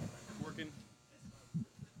there? Working.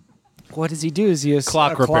 What does he do? Is he a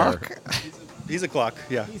Clock a repair. clock? He's a clock,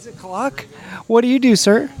 yeah. He's a clock? What do you do,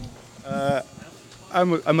 sir?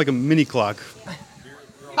 I'm like a mini clock.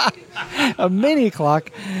 A mini clock.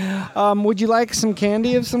 Would you like some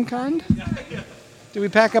candy of some kind? Do we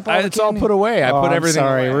pack up all the It's all candy? put away. I put I'm everything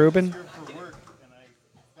sorry, away. Ruben. For work, and I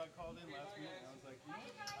got called in last week, and I was like,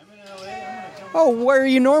 I'm in LA, I'm gonna come Oh, where are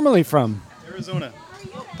you normally from? Arizona.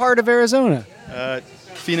 Part of Arizona.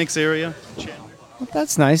 Phoenix area. Well,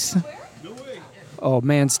 that's nice. Oh,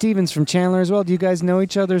 man, Steven's from Chandler as well. Do you guys know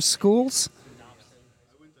each other's schools?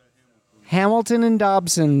 Hamilton and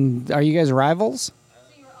Dobson. Are you guys rivals?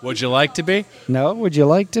 Would you like to be? No? Would you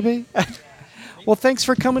like to be? Well, thanks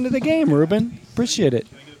for coming to the game, Ruben. Appreciate it.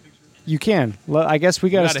 You can. I guess we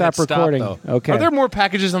got to stop recording. Okay. Are there more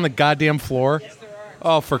packages on the goddamn floor?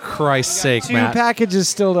 Oh, for Christ's sake, 2 Matt. packages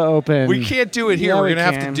still to open. We can't do it here. Yeah, We're we going to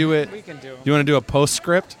have to can. do it. We can do it. You want to do a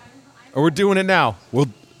postscript? Or we're doing it now? We'll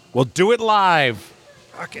do it live.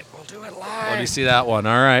 Fuck it. We'll do it Let me see that one.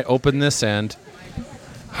 All right, open this end.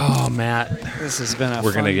 Oh, Matt. This has been a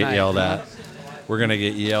We're fun gonna get night. yelled at. We're going to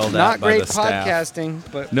get yelled Not at by great the staff. podcasting,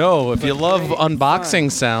 but No, if you but love great unboxing fun.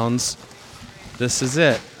 sounds, this is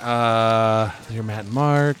it. You're Matt and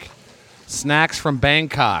Mark. Snacks from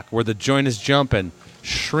Bangkok, where the joint is jumping.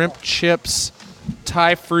 Shrimp chips,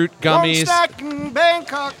 Thai fruit gummies. in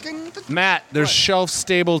Bangkok. Matt, there's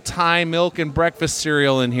shelf-stable Thai milk and breakfast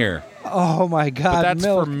cereal in here. Oh my God! But that's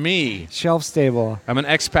milk. for me. Shelf stable. I'm an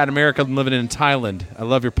expat American living in Thailand. I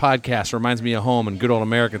love your podcast. It reminds me of home and good old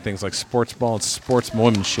American things like sports ball and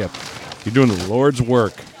sportsmanship. You're doing the Lord's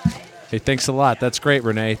work. Hey, thanks a lot. That's great,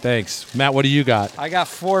 Renee. Thanks. Matt, what do you got? I got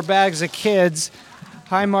 4 bags of kids.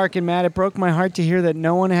 Hi, Mark and Matt. It broke my heart to hear that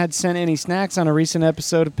no one had sent any snacks on a recent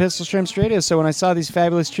episode of Pistol Shrimps Radio. So when I saw these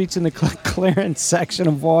fabulous treats in the clearance section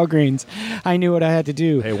of Walgreens, I knew what I had to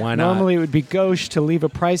do. Hey, why not? Normally it would be gauche to leave a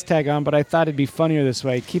price tag on, but I thought it'd be funnier this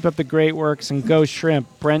way. Keep up the great works and go shrimp.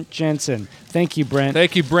 Brent Jensen. Thank you, Brent.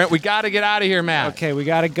 Thank you, Brent. We got to get out of here, Matt. Okay, we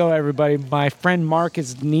got to go, everybody. My friend Mark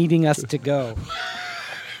is needing us to go.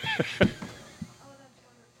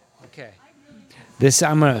 Okay.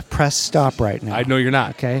 I'm going to press stop right now. I know you're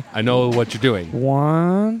not. Okay. I know what you're doing.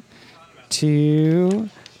 1, 2,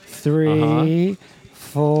 3,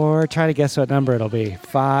 4. Try to guess what number it'll be.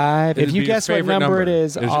 5. It'll If be you your guess what favorite number it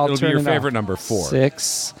is, I'll It'll turn be your it favorite off. number, 4.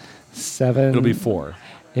 6, 7. It'll be 4.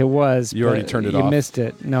 It was. You already but turned it you off. You missed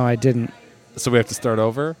it. No, I didn't. So we have to start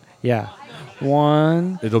over? Yeah.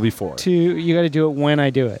 1. It'll be 4. 2. You got to do it when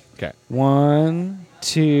I do it. Okay. 1,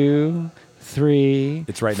 2, 3.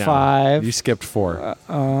 It's right now. 5. You skipped 4.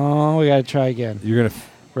 Oh, we got to try again. You're going to...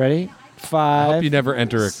 Ready? 5. I hope you never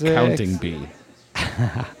enter a 6. counting bee.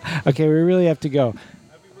 Okay, we really have to go.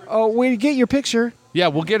 Oh, wait, get your picture. Yeah,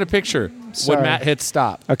 we'll get a picture Sorry. when Matt hits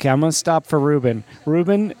stop. Okay, I'm going to stop for Ruben.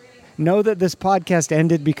 Ruben, know that this podcast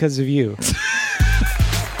ended because of you.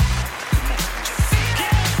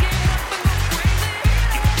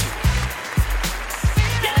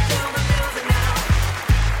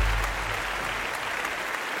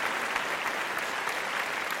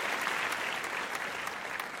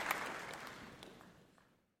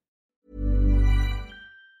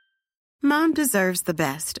 Mom deserves the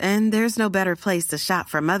best, and there's no better place to shop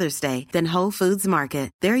for Mother's Day than Whole Foods Market.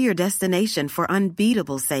 They're your destination for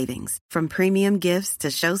unbeatable savings, from premium gifts to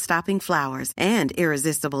show-stopping flowers and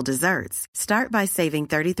irresistible desserts. Start by saving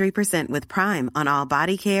 33% with Prime on all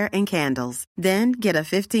body care and candles. Then get a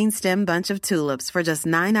 15-stem bunch of tulips for just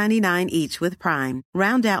 $9.99 each with Prime.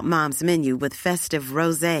 Round out Mom's menu with festive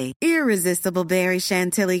rosé, irresistible berry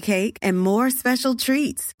chantilly cake, and more special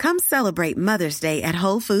treats. Come celebrate Mother's Day at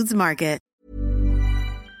Whole Foods Market.